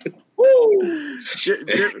 Woo!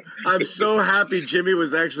 I'm so happy Jimmy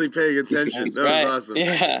was actually paying attention. That's that right. was awesome.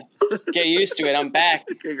 Yeah. Get used to it. I'm back.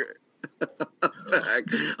 Okay, great.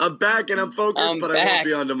 I'm back and I'm focused, but I won't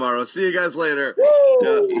be on tomorrow. See you guys later.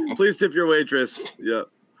 Yeah. Please tip your waitress. Yeah.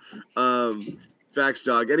 Facts,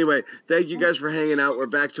 dog. Anyway, thank you guys for hanging out. We're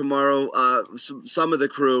back tomorrow. Some of the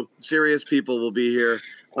crew, serious people, will be here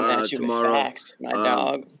tomorrow. Facts, my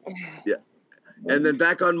dog. Yeah. And then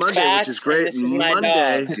back on Monday, Facts, which is great. this is my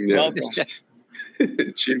Monday. dog. Yeah. Welcome.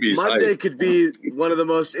 Jimmy's Monday hype. could be one of the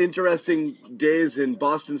most interesting days in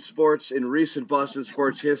Boston sports, in recent Boston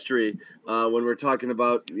sports history. When we're talking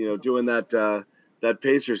about, doing that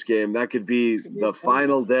Pacers game, that could be the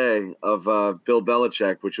final day of Bill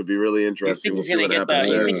Belichick, which will be really interesting. We'll see what happens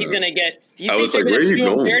You there. think he's going to get? Do you I think was they're like, going where are to you do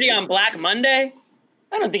him going? dirty on Black Monday?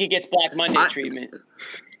 I don't think he gets Black Monday treatment.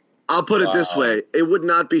 I'll put it this way. It would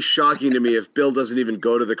not be shocking to me if Bill doesn't even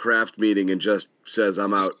go to the Kraft meeting and just says,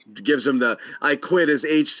 I'm out. Gives him the, I quit as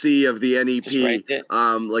HC of the NEP,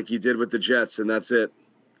 like he did with the Jets, and that's it.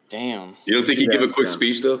 Damn. You don't think he'd give a quick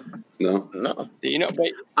speech, though? No. But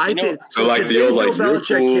I think so. Like the old, like, Bill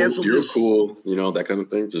you're cool, that kind of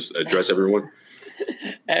thing. Just address everyone.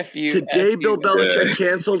 F you. Today, Bill Belichick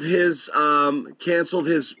Yeah. canceled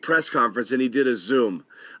his press conference, and he did a Zoom.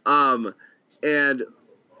 And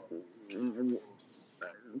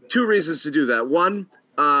 2 reasons to do that. One,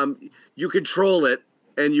 you control it,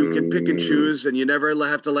 and you can pick and choose, and you never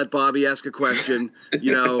have to let Bobby ask a question.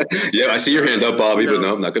 Yeah, I see your hand up, Bobby, but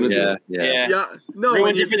no, I'm not going to do it. Yeah. No,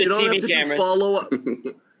 Ruins you, it for the you don't TV have to cameras. do follow-up.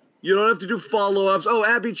 You don't have to do follow-ups. Oh,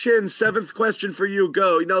 Abby Chin, 7th question for you.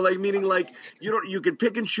 Go. Meaning you can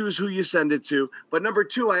pick and choose who you send it to. But number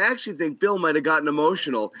 2, I actually think Bill might have gotten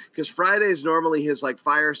emotional because Friday is normally his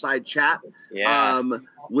fireside chat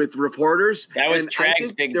with reporters. That was and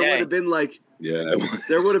Trag's big there day. would have been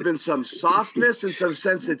there would have been some softness and some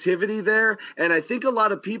sensitivity there. And I think a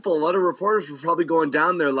lot of reporters were probably going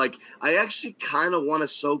down there I actually kind of want to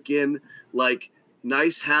soak in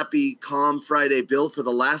nice, happy, calm Friday Bill for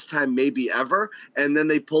the last time maybe ever. And then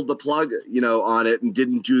they pulled the plug, on it and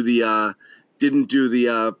didn't do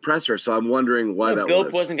the presser. So I'm wondering why that Bill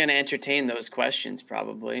was. wasn't going to entertain those questions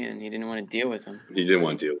probably, and he didn't want to deal with them. He didn't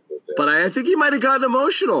want to deal with it. But I think he might have gotten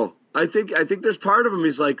emotional. I think there's part of him.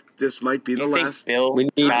 He's like, this might be the last. Bill Wait,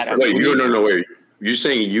 no. You're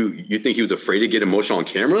saying you think he was afraid to get emotional on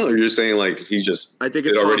camera, or you're saying he just I think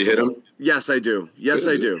it's already possible. hit him? Yes, I do. Yes,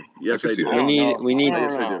 I do. Yes, I do. We need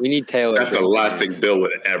Taylor. That's the last thing Bill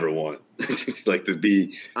would ever want. To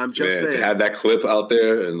be. I'm just saying. To have that clip out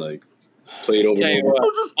there and play it over. Tell you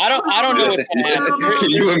what, I don't know what's going to happen.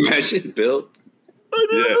 Can you imagine, Bill?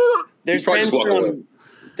 Yeah.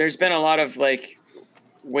 There's been a lot of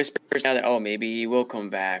whispers now that maybe he will come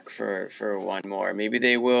back for one more. Maybe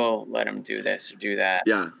they will let him do this or do that.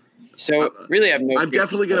 Yeah. So really, I have no. I'm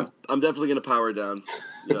definitely gonna power down.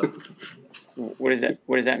 Yeah. What does that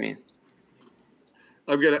mean?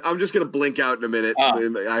 I'm just gonna blink out in a minute.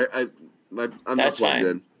 I'm not plugged fine.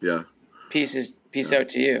 in. Yeah. Peace out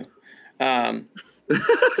to you. I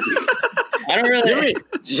don't really.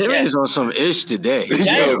 Jimmy's on some ish today.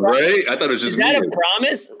 Right? I thought it was just. Is that a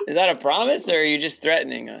promise? Is that a promise, or are you just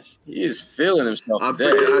threatening us? He is feeling himself.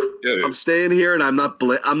 I'm staying here, and I'm not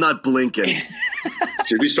blinking.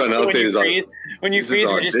 Jimmy's trying to update his. When you freeze,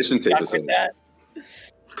 we're just stuck with that.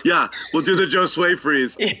 Yeah, we'll do the Joe Sway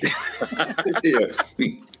freeze. Yeah,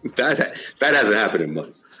 that hasn't happened in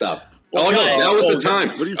months. Stop. Well, no, that was the time.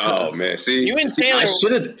 What are you saying? Man, see, you and Taylor. I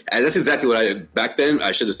should have. That's exactly what back then.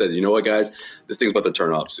 I should have said, you know what, guys, this thing's about to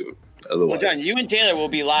turn off soon. Otherwise. Well, John, you and Taylor will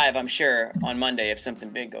be live, I'm sure, on Monday if something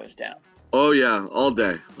big goes down. Oh yeah, all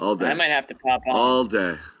day. I might have to pop on. All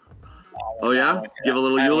day. Oh yeah, give a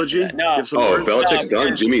little eulogy. No. Give some words. Belichick's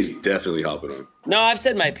done. Jimmy's definitely hopping on. No, I've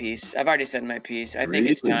said my piece. I've already said my piece. I think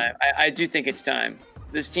it's time. I do think it's time.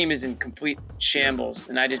 This team is in complete shambles,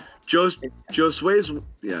 and I just Joe Sway's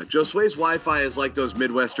Wi-Fi is like those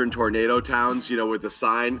Midwestern tornado towns, with the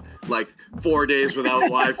sign like 4 days without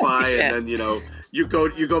Wi-Fi, and then you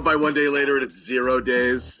go by 1 day later and it's 0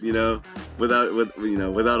 days, without a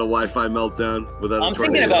Wi-Fi meltdown, without I'm a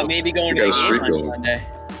tornado. thinking about maybe going to the game on Sunday.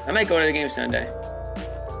 I might go to the game Sunday.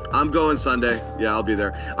 I'm going Sunday. Yeah, I'll be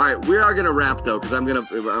there. All right, we are gonna wrap though, because I'm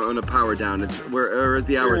gonna power down. We're at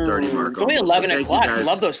the hour 30 mark. It's only 11 o'clock. I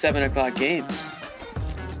love those 7 o'clock games.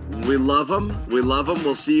 We love them.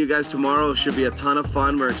 We'll see you guys tomorrow. It should be a ton of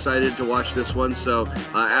fun. We're excited to watch this one. So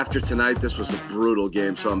after tonight, this was a brutal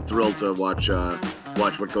game. So I'm thrilled to watch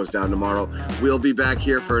what goes down tomorrow. We'll be back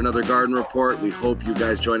here for another Garden Report. We hope you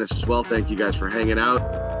guys join us as well. Thank you guys for hanging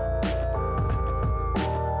out.